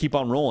 We're going to keep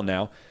on rolling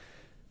now.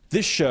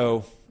 This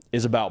show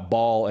is about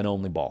ball and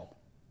only ball.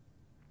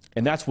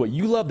 And that's what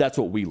you love, that's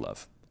what we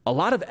love. A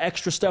lot of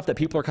extra stuff that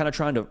people are kind of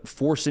trying to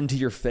force into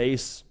your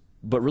face,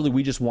 but really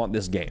we just want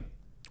this game.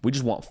 We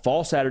just want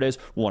fall Saturdays.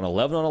 We want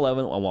 11 on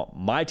 11. I want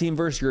my team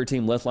versus your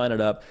team. Let's line it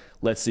up.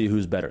 Let's see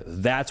who's better.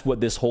 That's what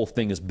this whole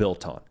thing is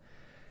built on.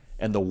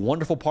 And the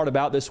wonderful part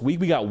about this week,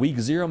 we got week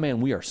 0. Man,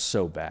 we are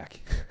so back.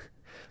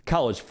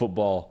 College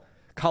football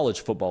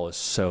is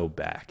so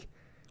back.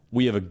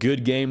 We have a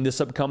good game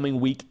this upcoming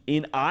week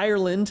in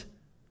Ireland.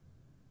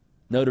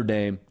 Notre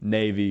Dame,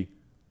 Navy.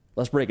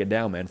 Let's break it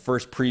down, man.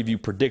 First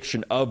preview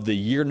prediction of the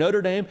year.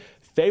 Notre Dame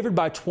favored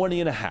by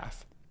 20.5.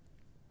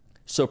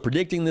 So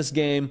predicting this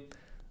game,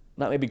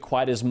 not maybe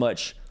quite as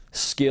much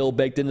skill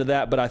baked into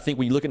that, but I think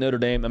when you look at Notre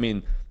Dame, I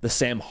mean, the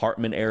Sam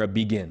Hartman era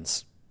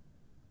begins.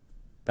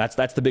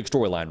 That's the big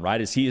storyline,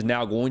 right? He is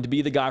now going to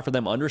be the guy for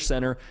them under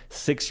center,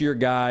 6-year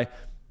guy,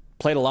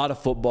 played a lot of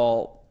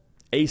football,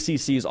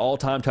 ACC's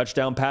all-time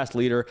touchdown pass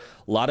leader.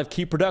 A lot of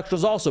key production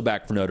is also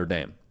back for Notre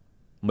Dame.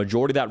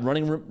 Majority of that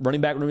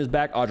running back room is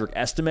back. Audric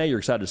Estime, you're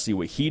excited to see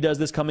what he does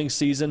this coming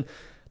season.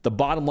 The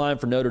bottom line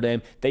for Notre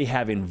Dame, they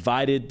have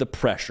invited the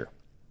pressure.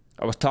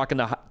 I was talking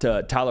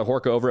to Tyler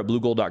Horka over at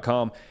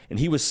BlueGold.com, and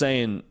he was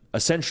saying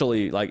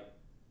essentially, like,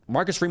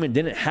 Marcus Freeman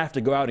didn't have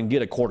to go out and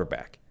get a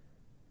quarterback.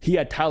 He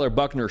had Tyler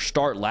Buckner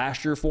start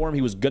last year for him.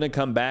 He was going to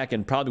come back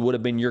and probably would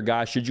have been your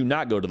guy should you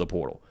not go to the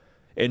portal.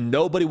 And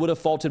nobody would have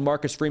faulted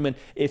Marcus Freeman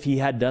if he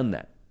had done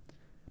that.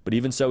 But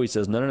even so, he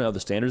says, no, the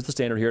standard is the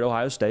standard here at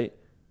Ohio State.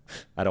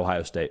 At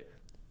Ohio State.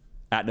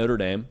 At Notre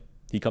Dame.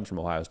 He comes from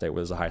Ohio State,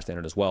 where there's a high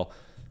standard as well.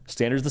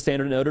 Standard is the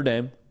standard at Notre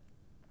Dame.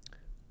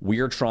 We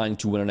are trying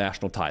to win a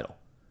national title.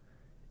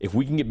 If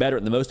we can get better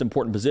at the most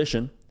important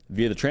position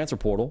via the transfer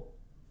portal,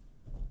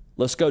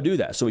 let's go do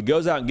that. So he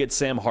goes out and gets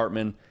Sam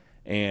Hartman,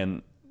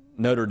 and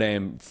Notre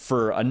Dame,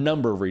 for a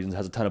number of reasons,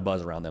 has a ton of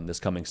buzz around them this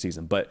coming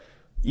season. But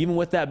even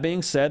with that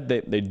being said,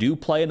 they do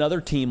play another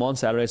team on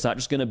Saturday. It's not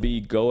just going to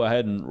be go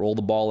ahead and roll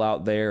the ball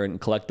out there and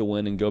collect a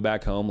win and go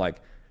back home.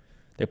 Like,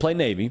 they play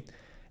Navy.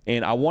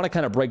 And I want to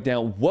kind of break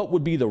down what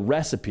would be the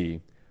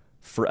recipe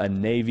for a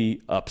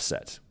Navy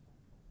upset.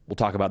 We'll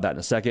talk about that in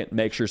a second.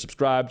 Make sure you're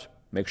subscribed.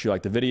 Make sure you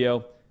like the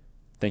video.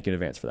 Thank you in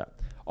advance for that.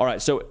 All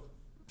right, so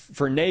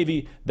for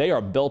Navy, they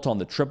are built on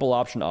the triple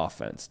option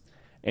offense.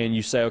 And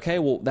you say, okay,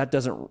 well, that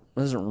doesn't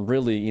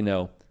really,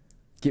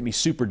 get me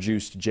super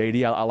juiced,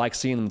 JD. I like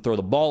seeing them throw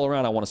the ball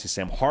around. I want to see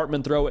Sam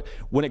Hartman throw it.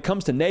 When it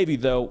comes to Navy,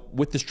 though,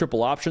 with this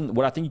triple option,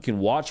 what I think you can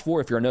watch for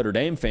if you're a Notre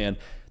Dame fan,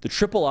 the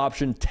triple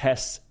option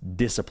tests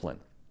discipline.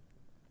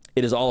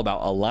 It is all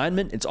about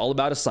alignment. It's all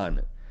about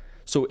assignment.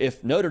 So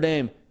if Notre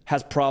Dame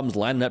has problems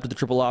lining up to the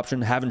triple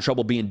option, having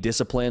trouble being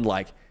disciplined,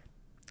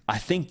 I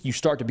think you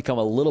start to become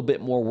a little bit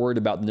more worried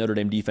about the Notre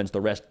Dame defense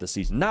the rest of the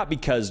season. Not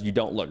because you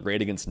don't look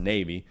great against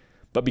Navy,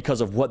 but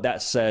because of what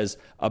that says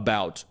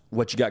about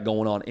what you got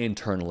going on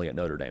internally at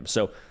Notre Dame.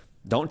 So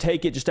don't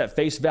take it just at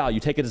face value.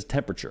 Take it as a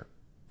temperature.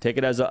 Take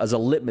it as a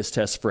litmus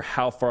test for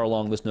how far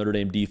along this Notre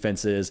Dame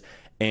defense is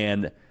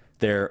and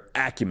their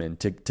acumen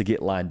to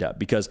get lined up.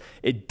 Because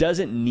it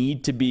doesn't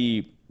need to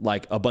be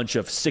like a bunch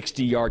of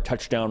 60-yard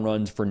touchdown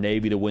runs for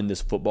Navy to win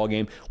this football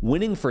game.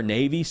 Winning for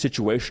Navy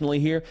situationally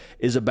here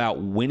is about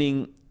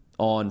winning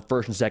on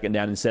first and second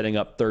down and setting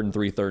up 3rd and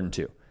 3, 3rd and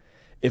 2.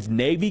 If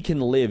Navy can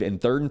live in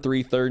 3rd and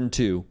 3, 3rd and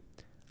 2,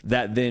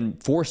 that then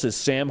forces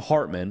Sam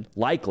Hartman,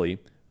 likely,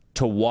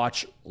 to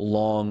watch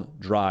long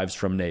drives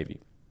from Navy.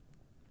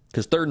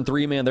 Because 3rd and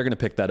 3, man, they're going to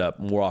pick that up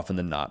more often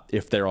than not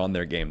if they're on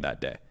their game that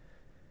day.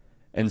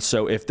 And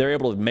so if they're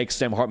able to make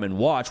Sam Hartman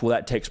watch, well,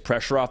 that takes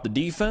pressure off the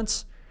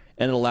defense,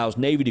 and it allows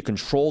Navy to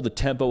control the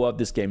tempo of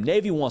this game.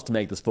 Navy wants to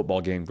make this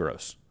football game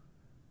gross.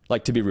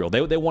 Like, to be real,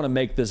 they want to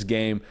make this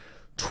game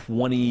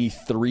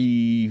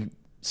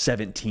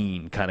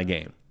 23-17 kind of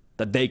game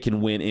that they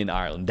can win in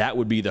Ireland. That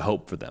would be the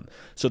hope for them.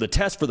 So the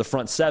test for the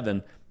front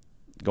seven,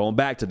 going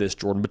back to this,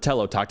 Jordan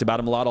Botelho talked about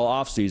him a lot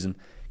all offseason.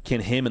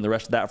 Can him and the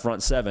rest of that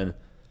front seven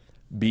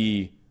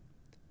be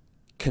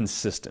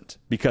consistent?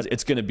 Because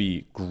it's going to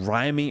be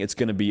grimy. It's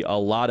going to be a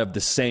lot of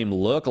the same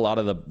look. A lot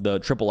of the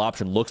triple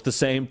option looks the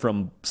same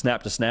from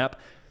snap to snap.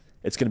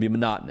 It's going to be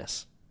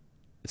monotonous.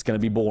 It's going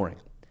to be boring.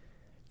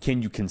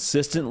 Can you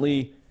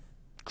consistently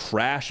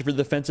crash if you're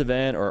the defensive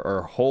end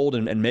or hold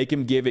and make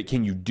him give it?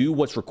 Can you do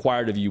what's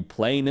required of you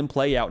play in and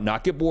play out,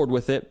 not get bored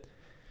with it,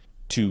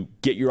 to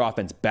get your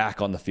offense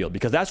back on the field?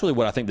 Because that's really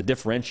what I think the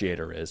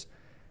differentiator is.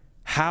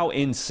 How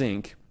in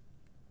sync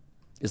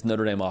is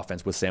Notre Dame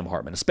offense with Sam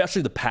Hartman,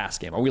 especially the pass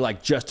game? Are we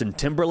like Justin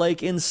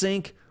Timberlake in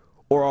sync,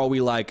 or are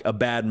we like a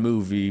bad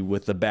movie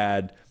with a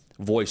bad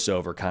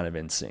voiceover kind of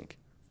in sync?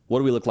 What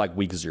do we look like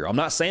week 0? I'm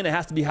not saying it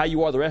has to be how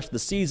you are the rest of the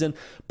season,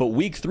 but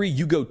week 3,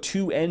 you go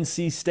to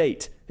NC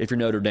State if you're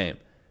Notre Dame.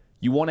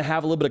 You want to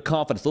have a little bit of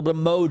confidence, a little bit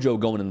of mojo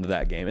going into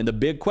that game. And the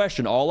big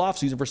question all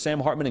offseason for Sam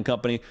Hartman and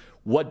company,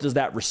 what does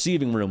that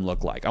receiving room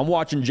look like? I'm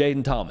watching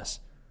Jaden Thomas.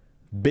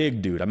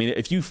 Big dude. I mean,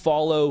 if you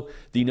follow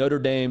the Notre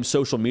Dame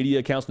social media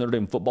accounts, Notre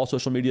Dame football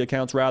social media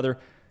accounts, rather,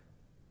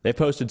 they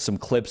posted some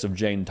clips of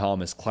Jaden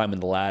Thomas climbing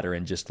the ladder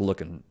and just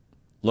looking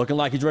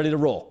like he's ready to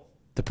roll,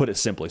 to put it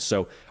simply.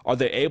 So are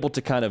they able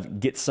to kind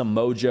of get some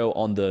mojo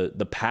on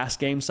the pass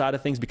game side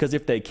of things? Because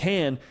if they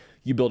can,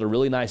 you build a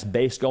really nice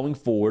base going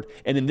forward.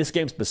 And in this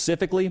game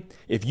specifically,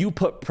 if you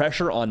put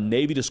pressure on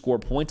Navy to score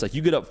points, like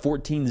you get up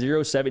 14-0,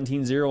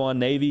 17-0 on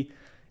Navy,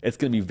 it's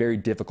going to be very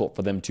difficult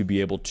for them to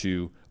be able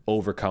to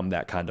overcome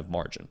that kind of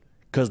margin.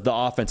 Because the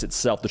offense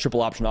itself, the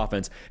triple option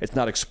offense, it's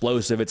not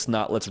explosive. It's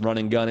not let's run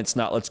and gun. It's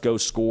not let's go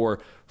score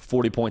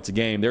 40 points a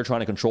game. They're trying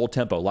to control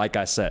tempo, like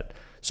I said.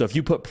 So if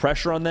you put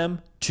pressure on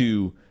them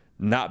to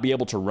not be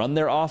able to run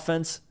their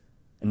offense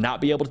and not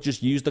be able to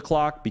just use the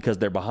clock because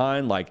they're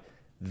behind, like,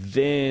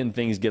 then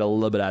things get a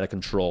little bit out of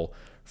control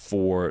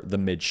for the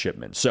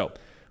midshipmen. So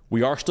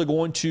we are still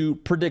going to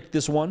predict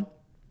this one.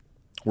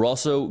 We're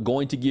also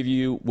going to give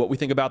you what we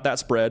think about that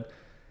spread.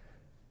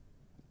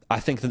 I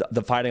think that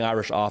the Fighting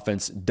Irish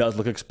offense does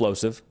look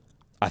explosive.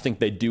 I think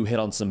they do hit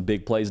on some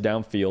big plays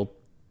downfield.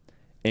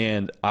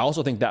 And I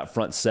also think that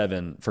front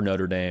seven for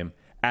Notre Dame,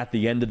 at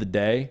the end of the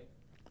day,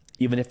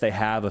 even if they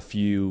have a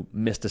few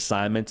missed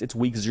assignments, it's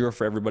week 0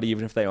 for everybody,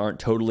 even if they aren't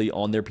totally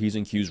on their P's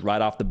and Q's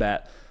right off the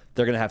bat.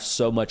 They're going to have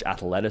so much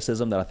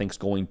athleticism that I think is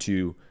going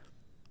to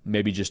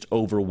maybe just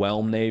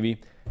overwhelm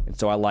Navy. And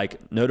so I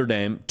like Notre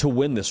Dame to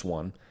win this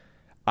one.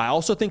 I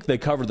also think they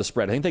cover the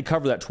spread. I think they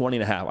cover that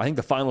 20.5. I think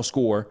the final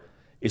score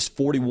is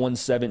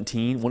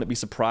 41-17. Wouldn't be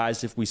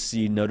surprised if we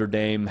see Notre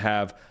Dame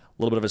have a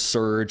little bit of a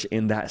surge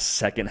in that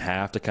second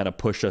half to kind of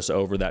push us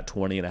over that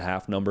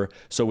 20.5 number.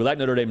 So we like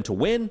Notre Dame to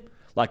win,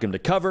 like them to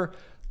cover.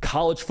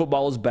 College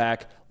football is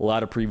back. A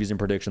lot of previews and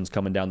predictions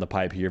coming down the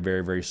pipe here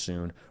very, very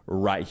soon,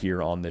 right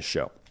here on this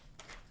show.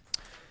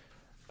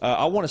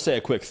 I want to say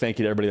a quick thank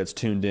you to everybody that's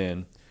tuned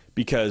in,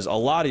 because a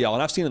lot of y'all,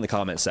 and I've seen in the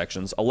comment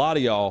sections, a lot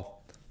of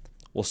y'all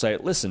will say,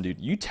 listen, dude,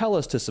 you tell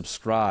us to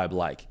subscribe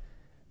like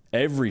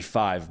every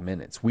 5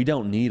 minutes. We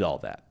don't need all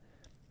that.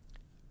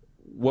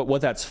 What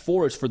that's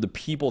for is for the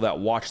people that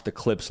watch the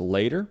clips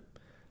later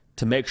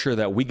to make sure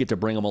that we get to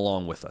bring them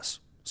along with us.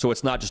 So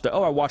it's not just,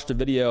 I watched a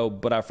video,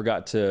 but I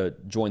forgot to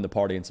join the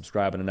party and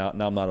subscribe, and now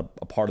I'm not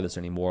a part of this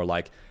anymore.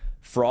 Like,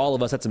 for all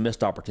of us, that's a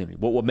missed opportunity.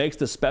 What makes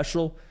this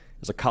special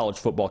is a college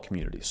football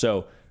community.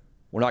 So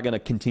we're not going to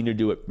continue to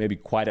do it maybe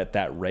quite at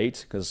that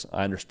rate, because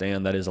I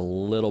understand that is a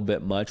little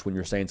bit much when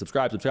you're saying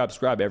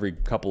subscribe every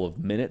couple of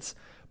minutes.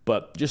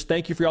 But just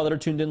thank you for y'all that are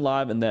tuned in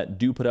live and that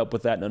do put up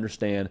with that and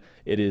understand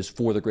it is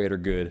for the greater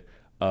good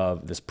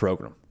of this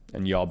program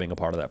and y'all being a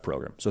part of that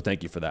program. So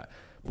thank you for that.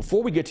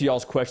 Before we get to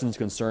y'all's questions,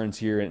 concerns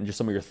here, and just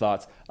some of your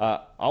thoughts, I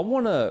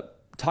want to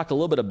talk a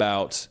little bit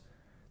about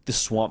the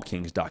Swamp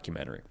Kings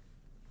documentary,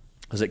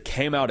 because it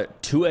came out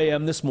at 2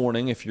 a.m. this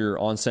morning if you're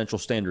on Central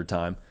Standard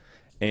Time.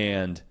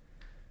 And,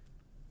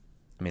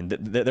 I mean,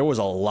 there was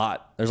a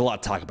lot. There's a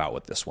lot to talk about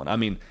with this one. I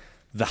mean,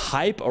 the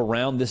hype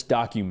around this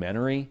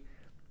documentary,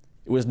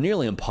 it was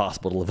nearly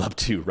impossible to live up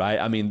to, right?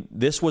 I mean,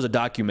 this was a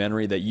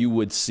documentary that you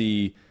would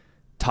see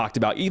talked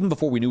about even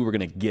before we knew we were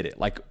going to get it.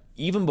 Like,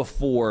 even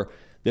before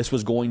this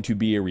was going to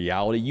be a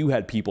reality, you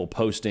had people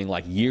posting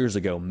like years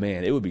ago,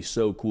 man, it would be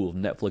so cool if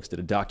Netflix did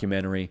a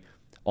documentary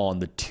on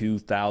the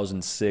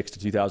 2006 to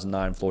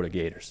 2009 Florida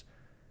Gators.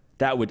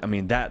 That would, I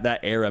mean, that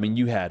era, I mean,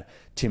 you had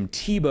Tim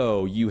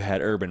Tebow, you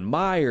had Urban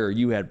Meyer,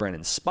 you had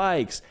Brandon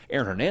Spikes,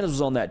 Aaron Hernandez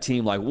was on that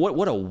team. Like,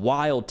 what a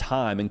wild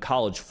time in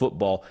college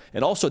football.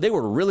 And also, they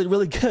were really,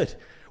 really good.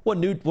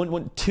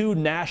 Won 2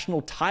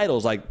 national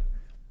titles. Like,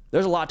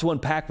 there's a lot to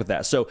unpack with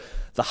that. So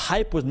the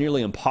hype was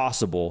nearly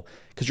impossible,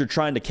 because you're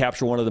trying to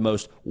capture one of the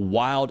most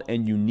wild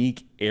and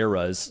unique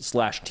eras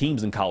 /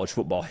 teams in college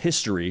football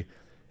history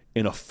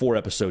in a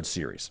 4-episode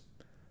series.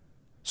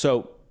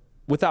 So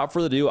without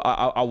further ado,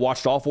 I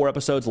watched all 4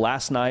 episodes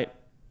last night,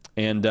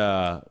 and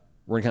we're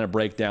going to kind of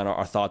break down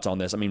our thoughts on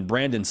this. I mean,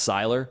 Brandon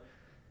Seiler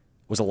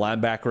was a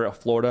linebacker at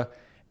Florida.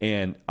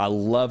 And I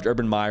loved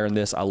Urban Meyer in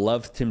this. I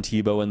loved Tim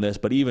Tebow in this.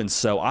 But even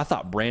so, I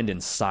thought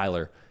Brandon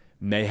Seiler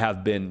may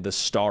have been the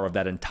star of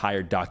that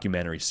entire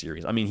documentary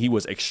series. I mean, he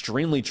was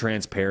extremely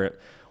transparent,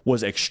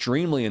 was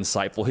extremely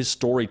insightful. His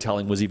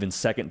storytelling was even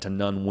second to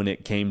none when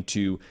it came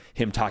to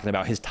him talking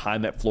about his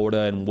time at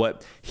Florida and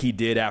what he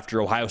did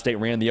after Ohio State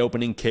ran the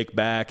opening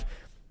kickback.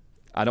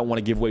 I don't want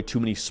to give away too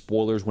many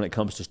spoilers when it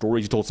comes to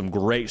stories. He told some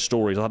great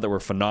stories. I thought they were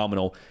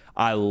phenomenal.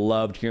 I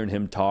loved hearing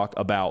him talk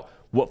about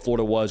what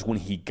Florida was when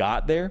he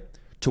got there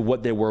to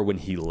what they were when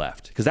he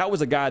left. Because that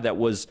was a guy that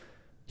was,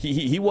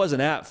 he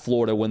wasn't at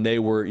Florida when they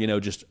were,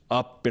 just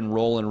up and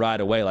rolling right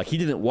away. Like, he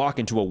didn't walk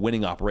into a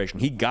winning operation.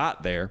 He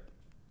got there.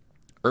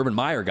 Urban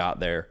Meyer got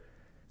there,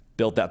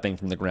 built that thing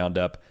from the ground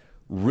up.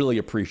 Really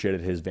appreciated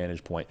his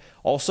vantage point.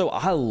 Also,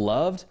 I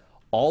loved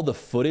all the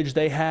footage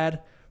they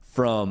had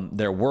from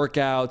their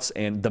workouts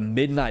and the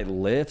midnight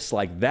lifts.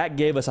 Like, that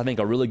gave us, I think,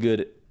 a really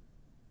good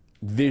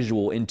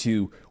visual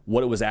into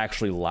what it was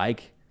actually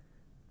like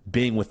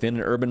being within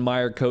an Urban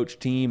Meyer coach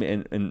team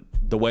and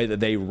the way that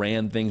they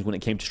ran things when it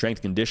came to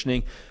strength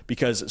conditioning,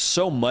 because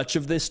so much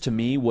of this to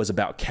me was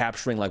about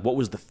capturing, like, what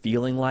was the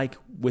feeling like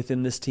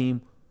within this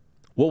team?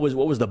 What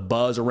was the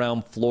buzz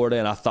around Florida?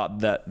 And I thought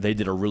that they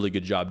did a really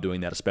good job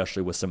doing that,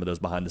 especially with some of those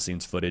behind the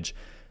scenes footage.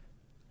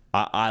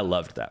 I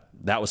loved that.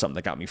 That was something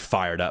that got me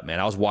fired up, man.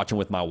 I was watching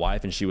with my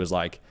wife and she was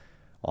like,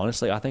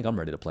 honestly, I think I'm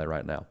ready to play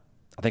right now.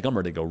 I think I'm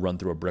ready to go run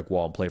through a brick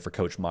wall and play for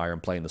Coach Meyer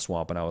and play in the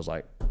swamp. And I was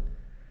like,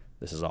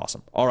 this is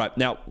awesome. All right.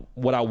 Now,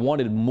 what I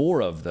wanted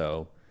more of,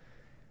 though,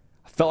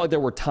 I felt like there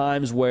were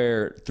times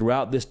where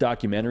throughout this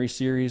documentary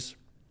series,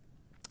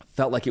 I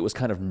felt like it was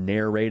kind of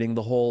narrating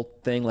the whole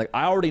thing. Like,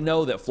 I already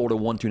know that Florida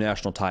won 2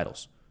 national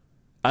titles.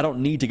 I don't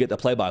need to get the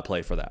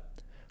play-by-play for that.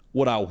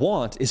 What I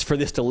want is for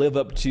this to live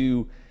up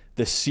to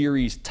the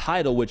series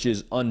title, which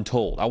is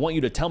Untold. I want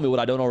you to tell me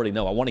what I don't already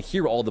know. I want to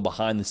hear all the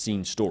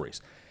behind-the-scenes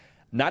stories.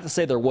 Not to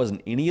say there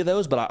wasn't any of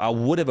those, but I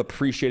would have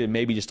appreciated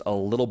maybe just a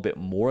little bit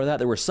more of that.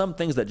 There were some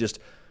things that just,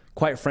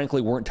 quite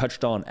frankly, weren't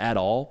touched on at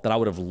all that I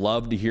would have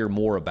loved to hear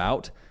more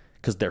about,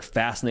 because they're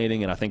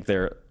fascinating and I think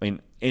they're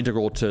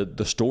integral to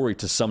the story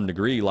to some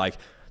degree. Like,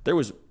 there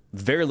was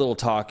very little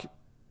talk.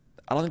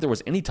 I don't think there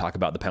was any talk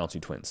about the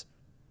Pouncey twins.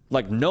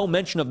 Like, no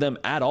mention of them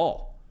at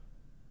all.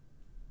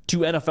 2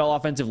 NFL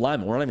offensive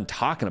linemen. We're not even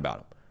talking about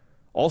them.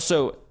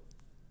 Also,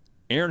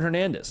 Aaron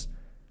Hernandez.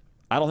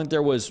 I don't think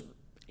there was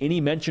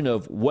any mention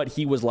of what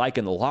he was like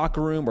in the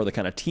locker room or the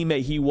kind of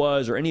teammate he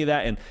was or any of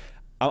that. And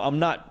I'm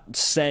not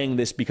saying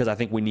this because I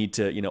think we need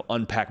to,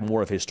 unpack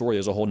more of his story.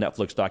 There's a whole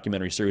Netflix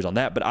documentary series on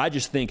that. But I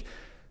just think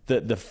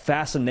that the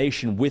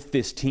fascination with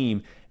this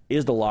team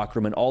is the locker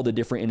room and all the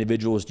different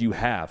individuals you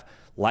have,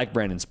 like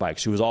Brandon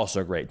Spikes, who was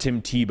also great,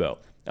 Tim Tebow.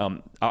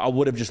 I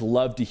would have just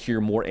loved to hear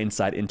more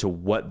insight into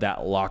what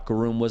that locker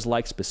room was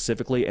like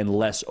specifically, and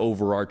less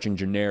overarching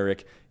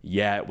generic,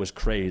 yeah, it was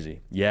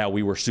crazy. Yeah,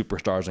 we were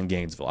superstars in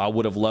Gainesville. I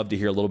would have loved to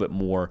hear a little bit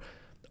more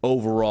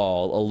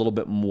overall, a little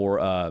bit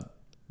more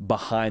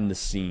behind the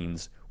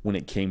scenes when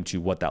it came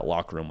to what that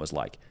locker room was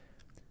like.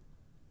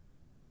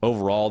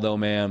 Overall, though,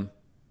 man,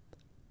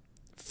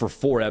 for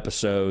 4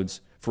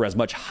 episodes, for as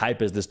much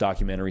hype as this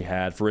documentary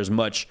had, for as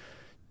much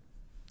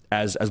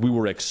as we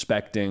were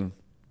expecting,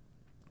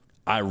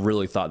 I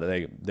really thought that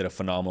they did a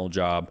phenomenal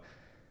job.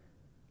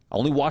 I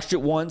only watched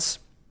it once.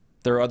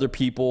 There are other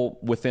people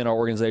within our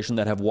organization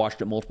that have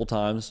watched it multiple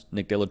times.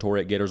 Nick De La Torre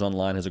at Gators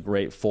Online has a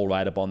great full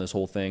write-up on this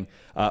whole thing.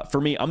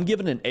 For me, I'm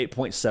giving it an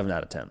 8.7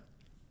 out of 10.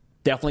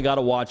 Definitely got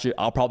to watch it.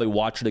 I'll probably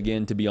watch it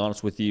again, to be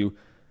honest with you.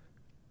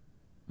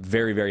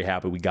 Very, very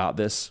happy we got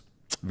this.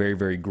 Very,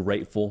 very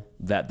grateful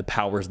that the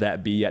powers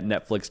that be at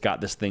Netflix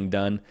got this thing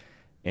done.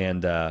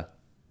 And,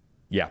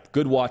 yeah,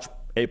 good watch.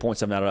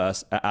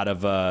 8.7 out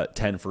of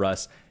 10 for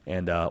us.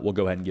 And we'll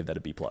go ahead and give that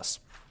a B+.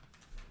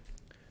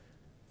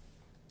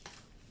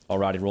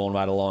 Alrighty, rolling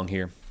right along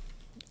here.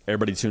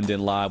 Everybody tuned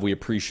in live, we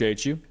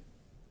appreciate you.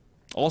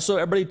 Also,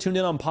 everybody tuned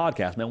in on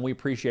podcast, man, we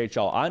appreciate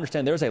y'all. I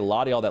understand there's a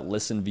lot of y'all that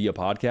listen via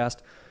podcast,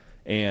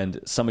 and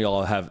some of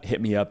y'all have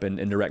hit me up in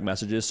direct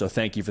messages, so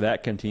thank you for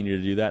that. Continue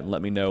to do that and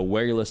let me know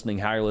where you're listening,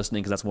 how you're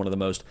listening, because that's one of the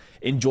most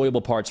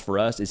enjoyable parts for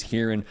us, is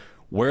hearing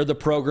where the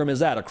program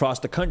is at across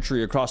the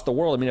country, across the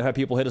world. I mean, I've had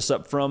people hit us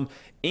up from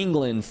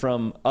England,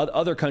 from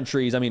other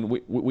countries. I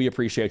mean, we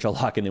appreciate y'all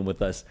locking in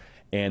with us,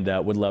 and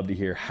would love to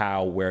hear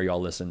where y'all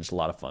listen. It's a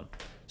lot of fun.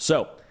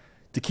 So,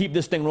 to keep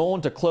this thing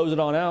rolling, to close it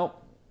on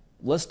out,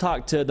 let's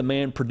talk to the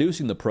man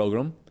producing the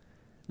program.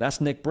 That's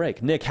Nick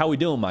Brake. Nick, how we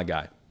doing, my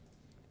guy?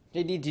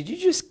 JD, did you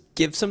just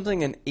give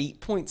something an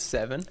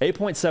 8.7?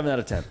 8.7 out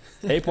of 10.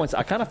 8 points.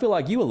 I kind of feel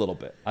like you a little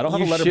bit. I don't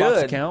have a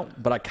letterbox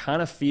account, but I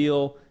kind of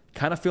feel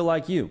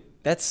like you.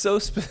 That's so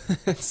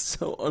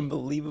so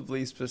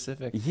unbelievably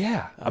specific.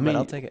 Yeah, I mean,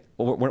 I'll take it.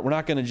 We're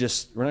not going to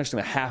just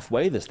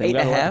halfway this thing. We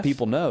got to let the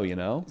people know, you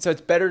know. So it's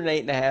better than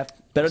 8.5.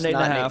 Better than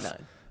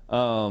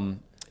 8.5.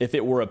 If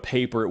it were a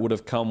paper, it would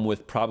have come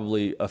with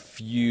probably a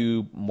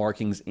few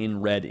markings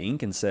in red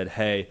ink and said,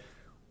 "Hey,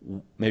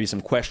 maybe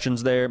some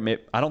questions there.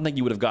 I don't think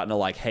you would have gotten a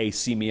like, hey,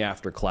 see me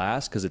after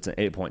class, because it's an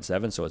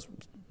 8.7, so it's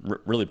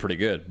really pretty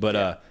good.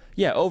 But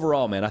yeah,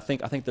 overall, man, I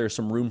think there's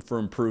some room for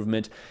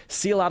improvement.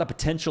 See a lot of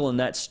potential in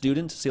that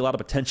student. See a lot of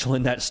potential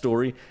in that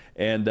story.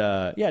 And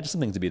yeah, just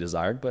some things to be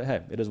desired. But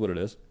hey, it is what it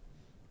is.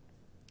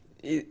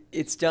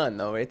 It's done,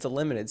 though. It's a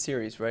limited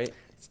series, right?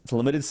 It's a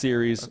limited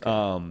series.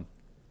 Okay.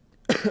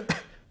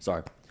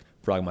 Sorry,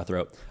 frog in my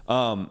throat.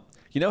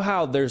 You know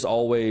how there's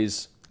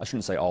always, I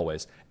shouldn't say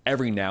always,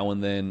 every now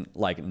and then,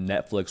 like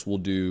Netflix will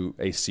do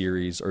a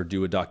series or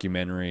do a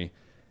documentary,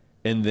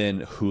 and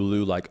then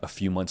Hulu, like a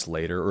few months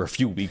later or a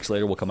few weeks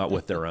later, will come out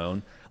with their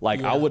own.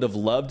 Like, I would have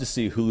loved to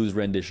see Hulu's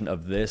rendition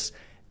of this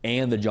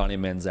and the Johnny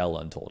Manziel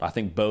Untold. I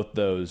think both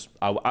those,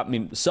 I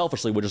mean,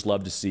 selfishly would just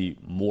love to see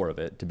more of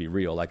it, to be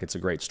real. Like, it's a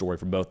great story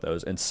for both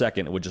those. And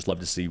second, I would just love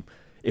to see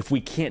if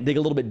we can't dig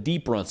a little bit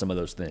deeper on some of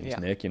those things,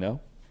 Nick, you know?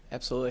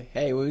 Absolutely.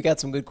 Hey, we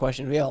got some good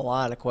questions. We have a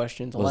lot of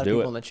questions. A lot of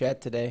people in the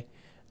chat today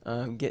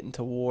getting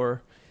to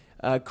war.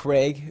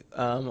 Craig,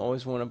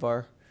 always one of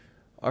our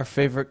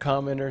favorite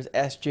commenters,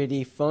 asked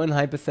JD, fun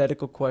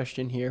hypothetical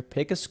question here.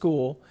 Pick a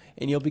school,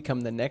 and you'll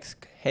become the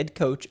next head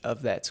coach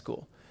of that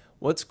school.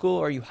 What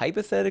school are you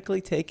hypothetically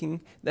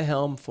taking the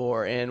helm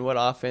for, and what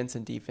offense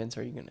and defense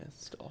are you going to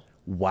install?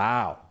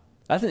 Wow.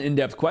 That's an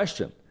in-depth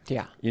question.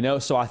 Yeah. You know,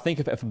 so I think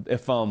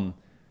if I'm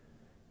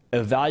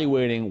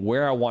evaluating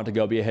where I want to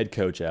go be a head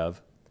coach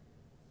of,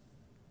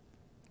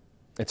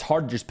 it's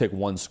hard to just pick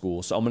one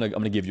school. So I'm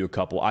gonna give you a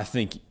couple. I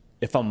think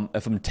if I'm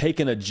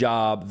taking a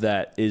job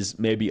that is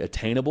maybe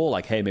attainable,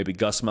 like, hey, maybe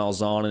Gus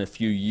Malzahn in a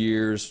few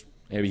years,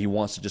 maybe he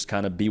wants to just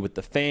kind of be with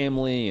the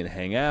family and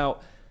hang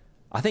out.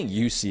 I think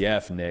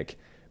UCF, Nick,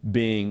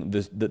 being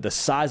the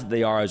size that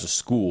they are as a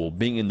school,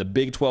 being in the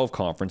Big 12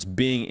 conference,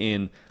 being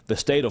in the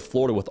state of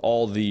Florida with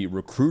all the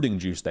recruiting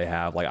juice they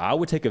have, like, I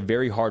would take a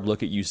very hard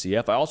look at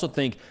UCF. I also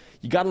think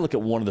you got to look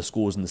at one of the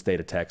schools in the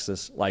state of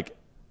Texas. Like,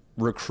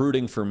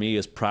 recruiting for me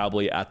is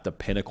probably at the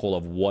pinnacle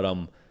of what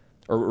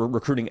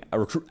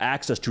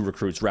access to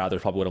recruits rather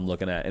is probably what I'm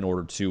looking at in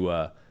order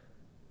to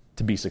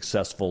be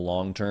successful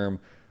long term.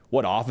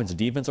 What offense and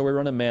defense are we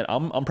running? Man,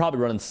 I'm probably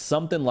running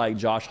something like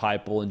Josh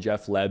Heupel and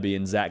Jeff Lebby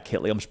and Zach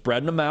Kittley. I'm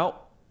spreading them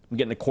out. I'm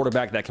getting a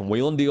quarterback that can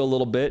wheel and deal a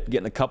little bit,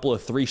 getting a couple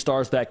of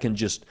 3-stars that can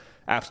just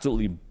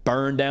absolutely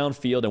burn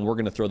downfield, and we're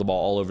going to throw the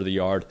ball all over the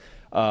yard.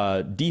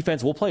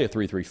 Defense, we'll play a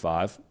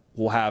 3-3-5.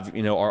 We'll have,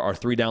 you know, our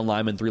 3 down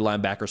linemen, 3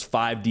 linebackers,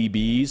 5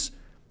 DBs.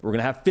 We're going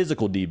to have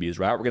physical DBs,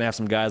 right? We're going to have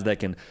some guys that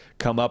can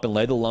come up and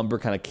lay the lumber,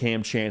 kind of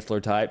Cam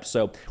Chancellor type.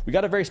 So we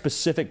got a very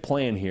specific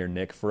plan here,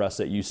 Nick, for us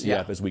at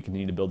UCF as we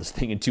continue to build this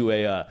thing into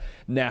a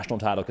national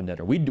title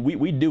contender. We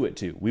do it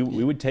too. We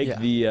would take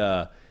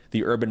the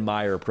Urban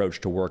Meyer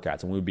approach to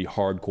workouts, and we would be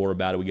hardcore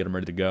about it. We get them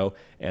ready to go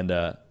and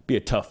be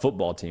a tough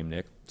football team,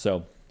 Nick.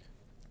 So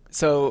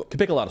could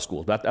pick a lot of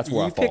schools. That's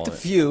where I fall. You picked a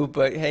few,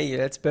 but hey,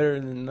 that's better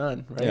than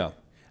none, right?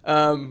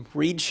 Yeah.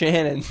 Reed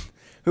Shannon,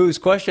 whose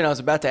question I was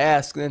about to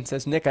ask, then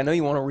says, Nick, I know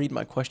you want to read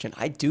my question.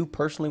 I do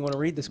personally want to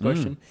read this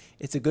question.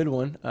 It's a good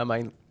one.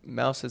 My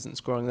mouse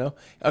isn't scrolling, though.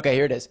 Okay,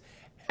 here it is.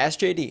 Ask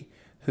JD,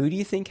 who do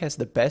you think has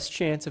the best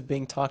chance of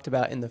being talked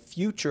about in the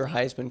future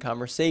Heisman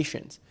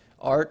conversations?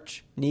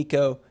 Arch,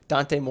 Nico,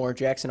 Dante Moore,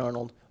 Jackson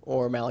Arnold,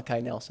 or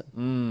Malachi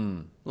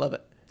Nelson? Love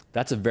it.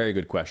 That's a very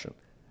good question.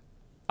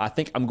 I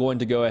think I'm going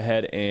to go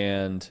ahead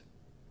and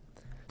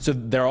 – so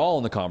they're all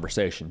in the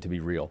conversation, to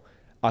be real.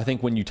 I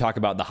think when you talk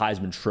about the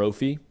Heisman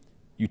Trophy,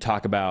 you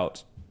talk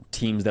about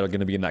teams that are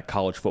going to be in that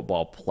college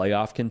football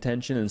playoff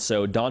contention. And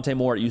so Dante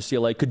Moore at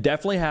UCLA could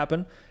definitely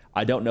happen.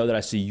 I don't know that I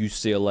see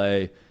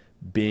UCLA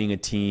being a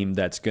team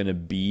that's going to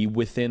be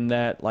within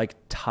that like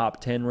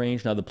top 10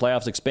 range. Now the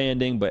playoffs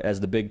expanding, but as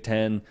the Big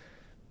Ten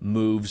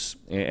moves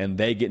and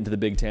they get into the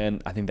Big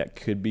Ten, I think that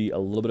could be a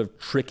little bit of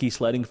tricky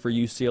sledding for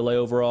UCLA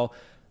overall.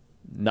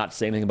 Not to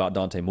say anything about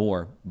Dante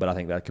Moore, but I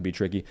think that could be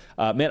tricky.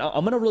 Man,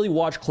 I'm going to really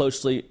watch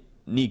closely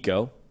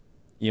Nico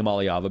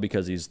Iamaleava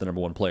because he's the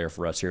 #1 player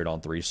for us here at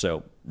On 3.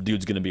 So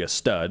dude's going to be a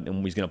stud,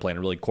 and he's going to play in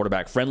a really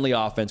quarterback-friendly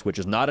offense, which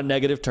is not a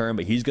negative term,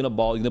 but he's going to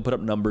ball. He's going to put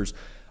up numbers.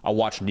 I'll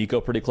watch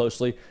Nico pretty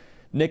closely.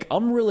 Nick,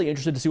 I'm really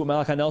interested to see what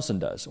Malachi Nelson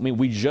does. I mean,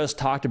 we just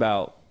talked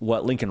about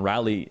what Lincoln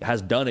Riley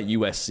has done at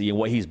USC and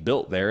what he's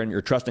built there, and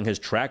you're trusting his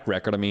track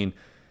record. I mean,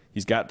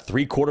 he's got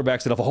 3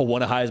 quarterbacks that have all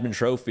won a Heisman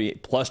Trophy,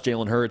 plus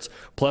Jalen Hurts,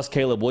 plus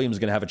Caleb Williams is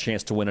going to have a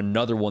chance to win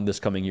another one this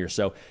coming year.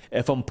 So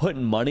if I'm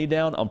putting money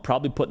down, I'm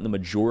probably putting the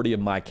majority of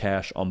my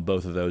cash on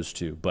both of those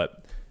two.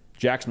 But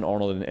Jackson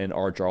Arnold and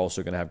Arch are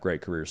also going to have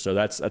great careers. So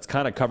that's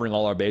kind of covering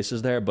all our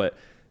bases there. But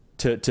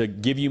to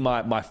give you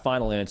my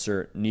final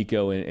answer,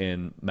 Nico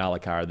and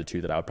Malachi are the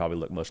two that I would probably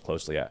look most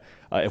closely at.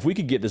 If we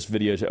could get this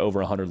video to over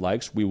 100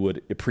 likes, we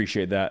would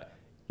appreciate that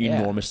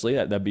enormously.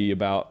 That'd be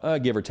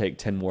about give or take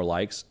 10 more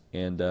likes,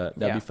 and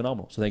that'd be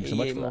phenomenal. So thank you so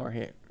much for that.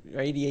 Here.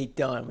 88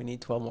 done. We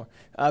need 12 more.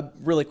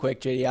 Really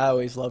quick, JD, I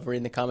always love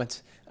reading the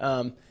comments.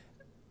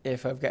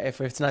 If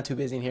it's not too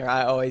busy in here,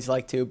 I always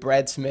like to.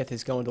 Brad Smith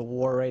is going to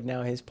war right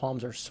now. His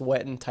palms are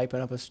sweating, typing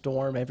up a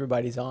storm.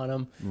 Everybody's on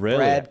him. Really?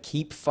 Brad,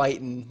 keep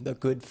fighting the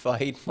good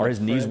fight. Are his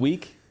knees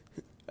weak?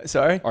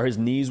 Sorry? Are his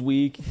knees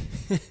weak?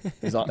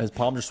 His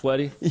palms are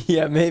sweaty?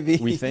 Yeah, maybe.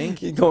 We think?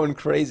 He's going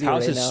crazy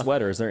How's right his now.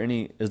 sweater? Is there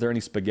any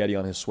spaghetti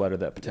on his sweater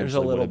that potentially There's a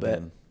little would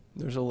have bit. been,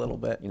 There's a little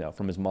bit.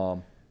 from his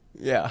mom?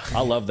 Yeah.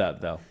 I love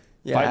that, though.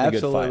 Yeah, Fighting a good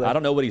absolutely. fight. I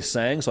don't know what he's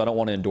saying, so I don't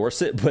want to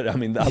endorse it, but I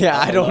mean,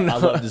 I don't know. I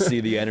love to see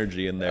the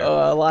energy in there.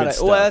 That's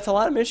a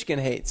lot of Michigan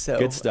hate. So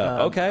good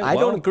stuff. Okay, I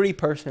don't agree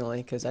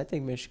personally because I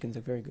think Michigan's a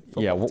very good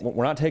football team.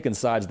 We're not taking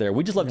sides there.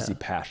 We just love to see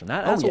passion.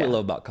 That's what we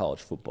love about college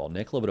football,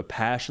 Nick. A little bit of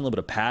passion, a little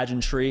bit of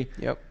pageantry.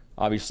 Yep.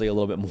 Obviously, a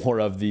little bit more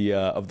of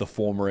the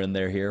former in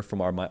there here from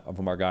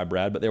our guy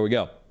Brad, but there we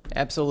go.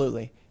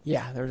 Absolutely.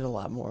 Yeah, there's a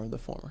lot more of the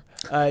former.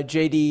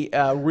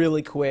 JD,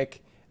 really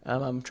quick.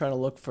 I'm trying to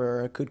look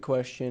for a good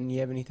question.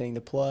 You have anything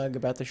to plug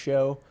about the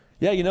show?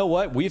 Yeah, you know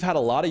what? We've had a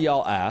lot of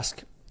y'all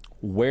ask,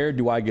 where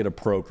do I get a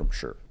program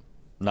shirt?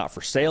 Not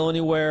for sale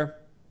anywhere.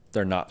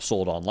 They're not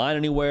sold online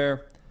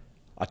anywhere.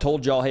 I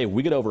told y'all, hey, if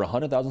we get over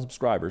 100,000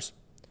 subscribers,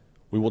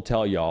 we will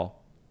tell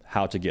y'all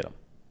how to get them,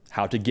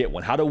 how to get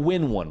one, how to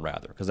win one,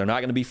 rather, because they're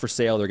not going to be for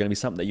sale. They're going to be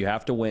something that you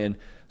have to win.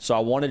 So I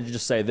wanted to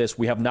just say this.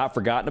 We have not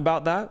forgotten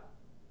about that.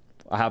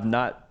 I have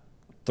not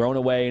thrown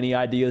away any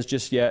ideas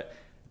just yet.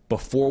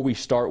 Before we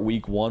start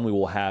week 1, we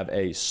will have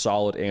a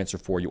solid answer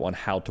for you on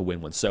how to win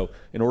one. So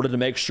in order to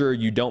make sure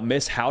you don't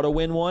miss how to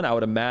win one, I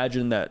would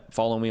imagine that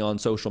following me on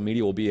social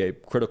media will be a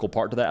critical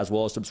part to that, as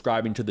well as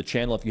subscribing to the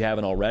channel if you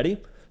haven't already.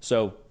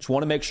 So just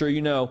want to make sure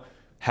you know,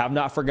 have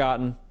not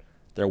forgotten,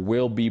 there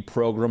will be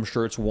program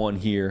shirts won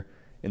here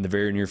in the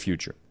very near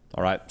future.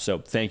 All right. So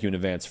thank you in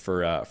advance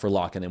for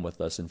locking in with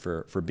us and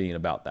for being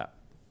about that.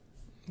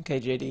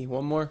 Okay, JD,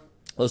 one more.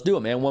 Let's do it,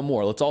 man. One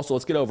more.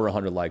 Let's get over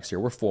 100 likes here.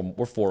 We're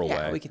four away.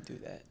 Yeah, we can do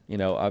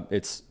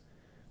that.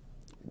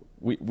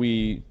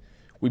 We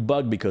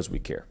bug because we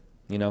care.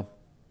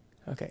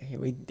 Okay,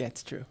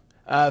 that's true.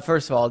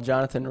 First of all,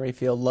 Jonathan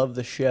Rayfield, love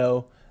the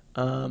show.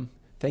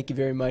 Thank you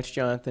very much,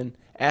 Jonathan.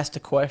 Asked a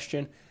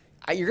question.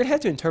 You're going to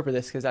have to interpret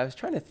this because I was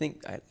trying to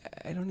think.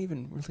 I don't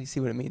even really see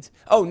what it means.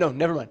 Oh, no,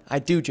 never mind. I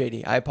do,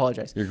 JD. I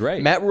apologize. You're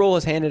great. Matt Rule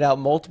has handed out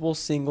multiple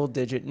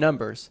single-digit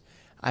numbers.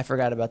 I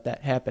forgot about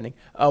that happening.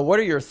 What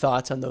are your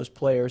thoughts on those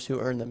players who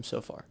earned them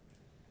so far?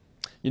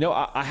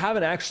 I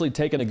haven't actually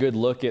taken a good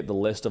look at the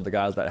list of the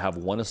guys that have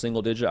won a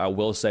single digit. I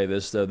will say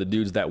this, though. The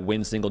dudes that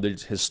win single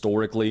digits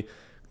historically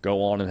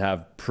go on and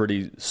have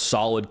pretty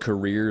solid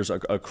careers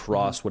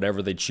across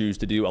whatever they choose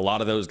to do. A lot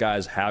of those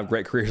guys have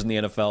great careers in the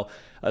NFL.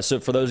 So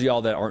for those of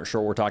y'all that aren't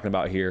sure what we're talking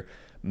about here,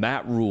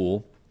 Matt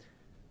Rule,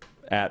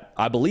 at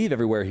I believe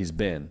everywhere he's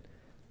been,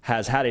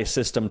 has had a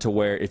system to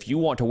where if you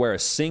want to wear a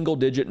single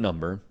digit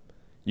number,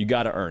 you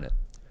got to earn it.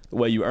 The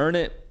way you earn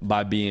it,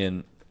 by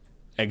being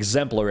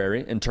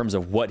exemplary in terms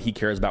of what he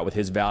cares about with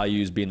his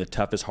values, being the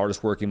toughest,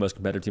 hardest working, most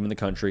competitive team in the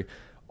country.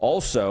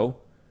 Also,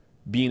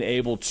 being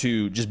able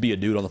to just be a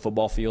dude on the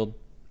football field.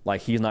 Like,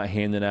 he's not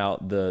handing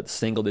out the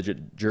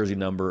single-digit jersey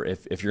number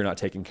if you're not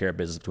taking care of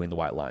business between the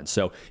white lines.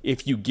 So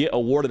if you get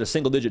awarded a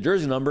single-digit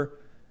jersey number,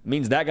 it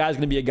means that guy's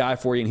going to be a guy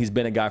for you, and he's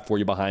been a guy for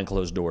you behind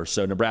closed doors.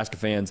 So Nebraska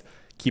fans,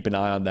 keep an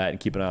eye on that and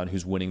keep an eye on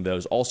who's winning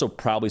those. Also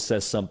probably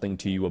says something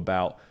to you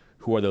about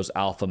who are those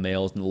alpha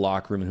males in the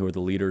locker room and who are the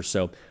leaders.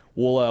 So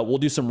we'll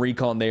do some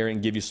recon there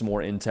and give you some more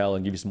intel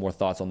and give you some more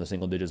thoughts on the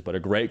single digits. But a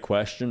great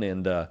question,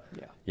 and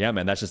yeah,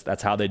 man,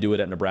 that's how they do it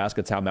at Nebraska.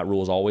 It's how Matt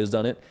Rule has always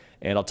done it.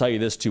 And I'll tell you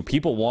this too: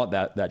 people want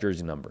that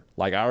jersey number.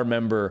 Like, I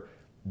remember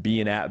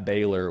being at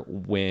Baylor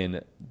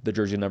when the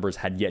jersey numbers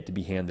had yet to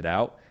be handed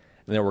out,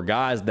 and there were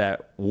guys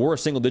that wore a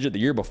single digit the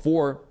year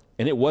before,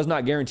 and it was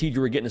not guaranteed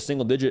you were getting a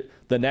single digit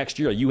the next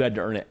year. You had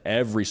to earn it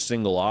every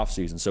single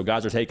offseason. So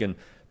guys are taking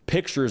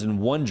pictures in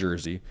one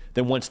jersey,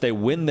 then once they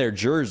win their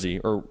jersey,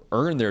 or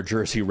earn their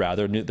jersey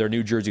rather, their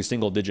new jersey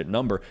single-digit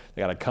number,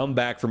 they got to come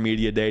back for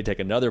media day, take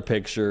another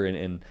picture,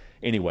 and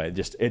anyway,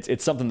 just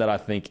it's something that I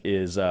think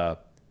is a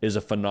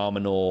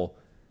phenomenal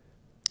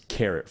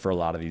carrot for a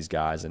lot of these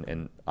guys,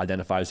 and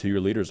identifies who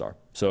your leaders are.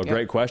 So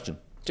great question.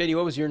 JD,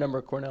 what was your number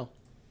at Cornell?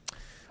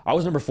 I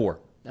was number 4.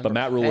 But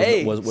Matt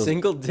Rule was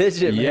single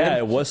digit, man. Yeah,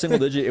 it was single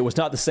digit. It was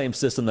not the same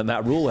system that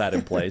Matt Rule had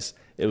in place.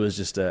 It was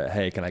just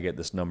hey, can I get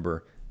this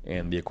number?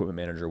 And the equipment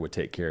manager would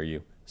take care of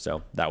you.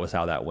 So that was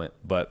how that went.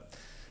 But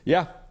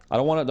yeah, I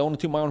don't want to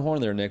toot my own horn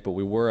there, Nick. But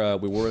we were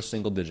a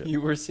single digit. You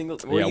were single.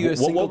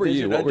 What were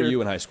you? What were you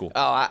in high school?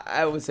 Oh,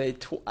 I would say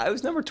I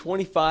was number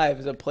 25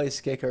 as a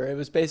place kicker. It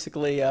was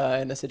basically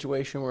in a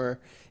situation where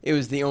it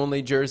was the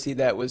only jersey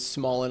that was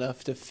small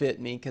enough to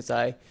fit me because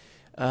I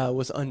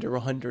was under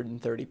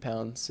 130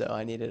 pounds, so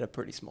I needed a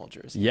pretty small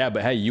jersey. Yeah,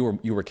 but hey, you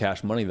were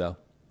cash money though.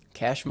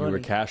 Cash money. You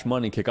were cash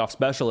money, kickoff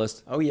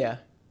specialist. Oh yeah.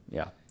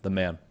 Yeah, the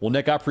man. Well,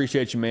 Nick, I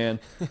appreciate you, man.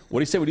 What do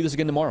you say we do this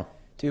again tomorrow?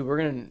 Dude, we're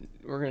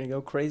gonna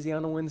go crazy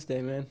on a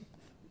Wednesday, man.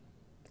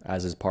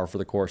 As is par for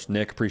the course.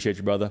 Nick, appreciate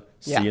you, brother.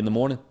 See you in the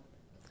morning.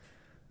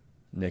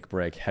 Nick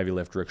Brake, heavy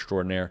lifter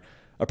extraordinaire.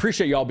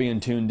 Appreciate y'all being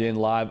tuned in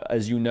live.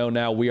 As you know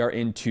now, we are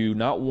into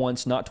not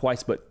once, not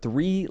twice, but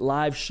 3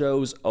 live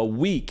shows a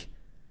week.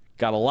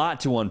 Got a lot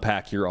to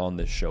unpack here on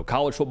this show.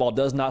 College football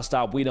does not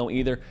stop. We don't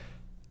either.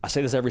 I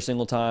say this every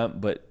single time,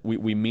 but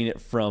we mean it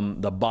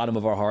from the bottom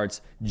of our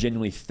hearts.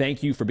 Genuinely,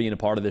 thank you for being a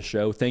part of this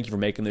show. Thank you for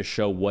making this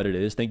show what it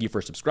is. Thank you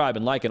for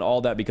subscribing, liking,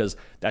 all that, because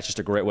that's just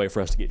a great way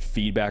for us to get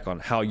feedback on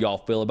how y'all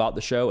feel about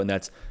the show, and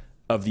that's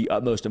of the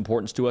utmost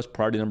importance to us.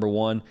 Priority number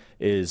one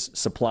is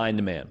supply and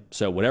demand.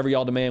 So whatever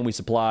y'all demand, we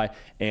supply,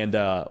 and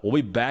we'll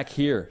be back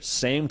here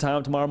same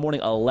time tomorrow morning,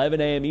 11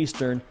 a.m.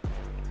 Eastern,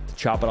 to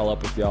chop it all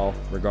up with y'all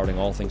regarding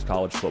all things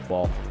college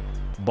football.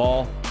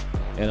 Ball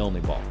and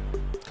only ball.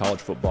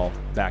 College football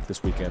back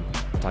this weekend.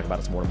 We'll talk about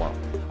it some more tomorrow.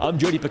 I'm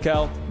Jody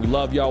Pickell. We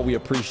love y'all. We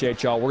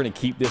appreciate y'all. We're going to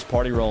keep this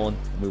party rolling.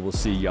 We will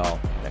see y'all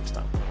next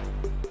time.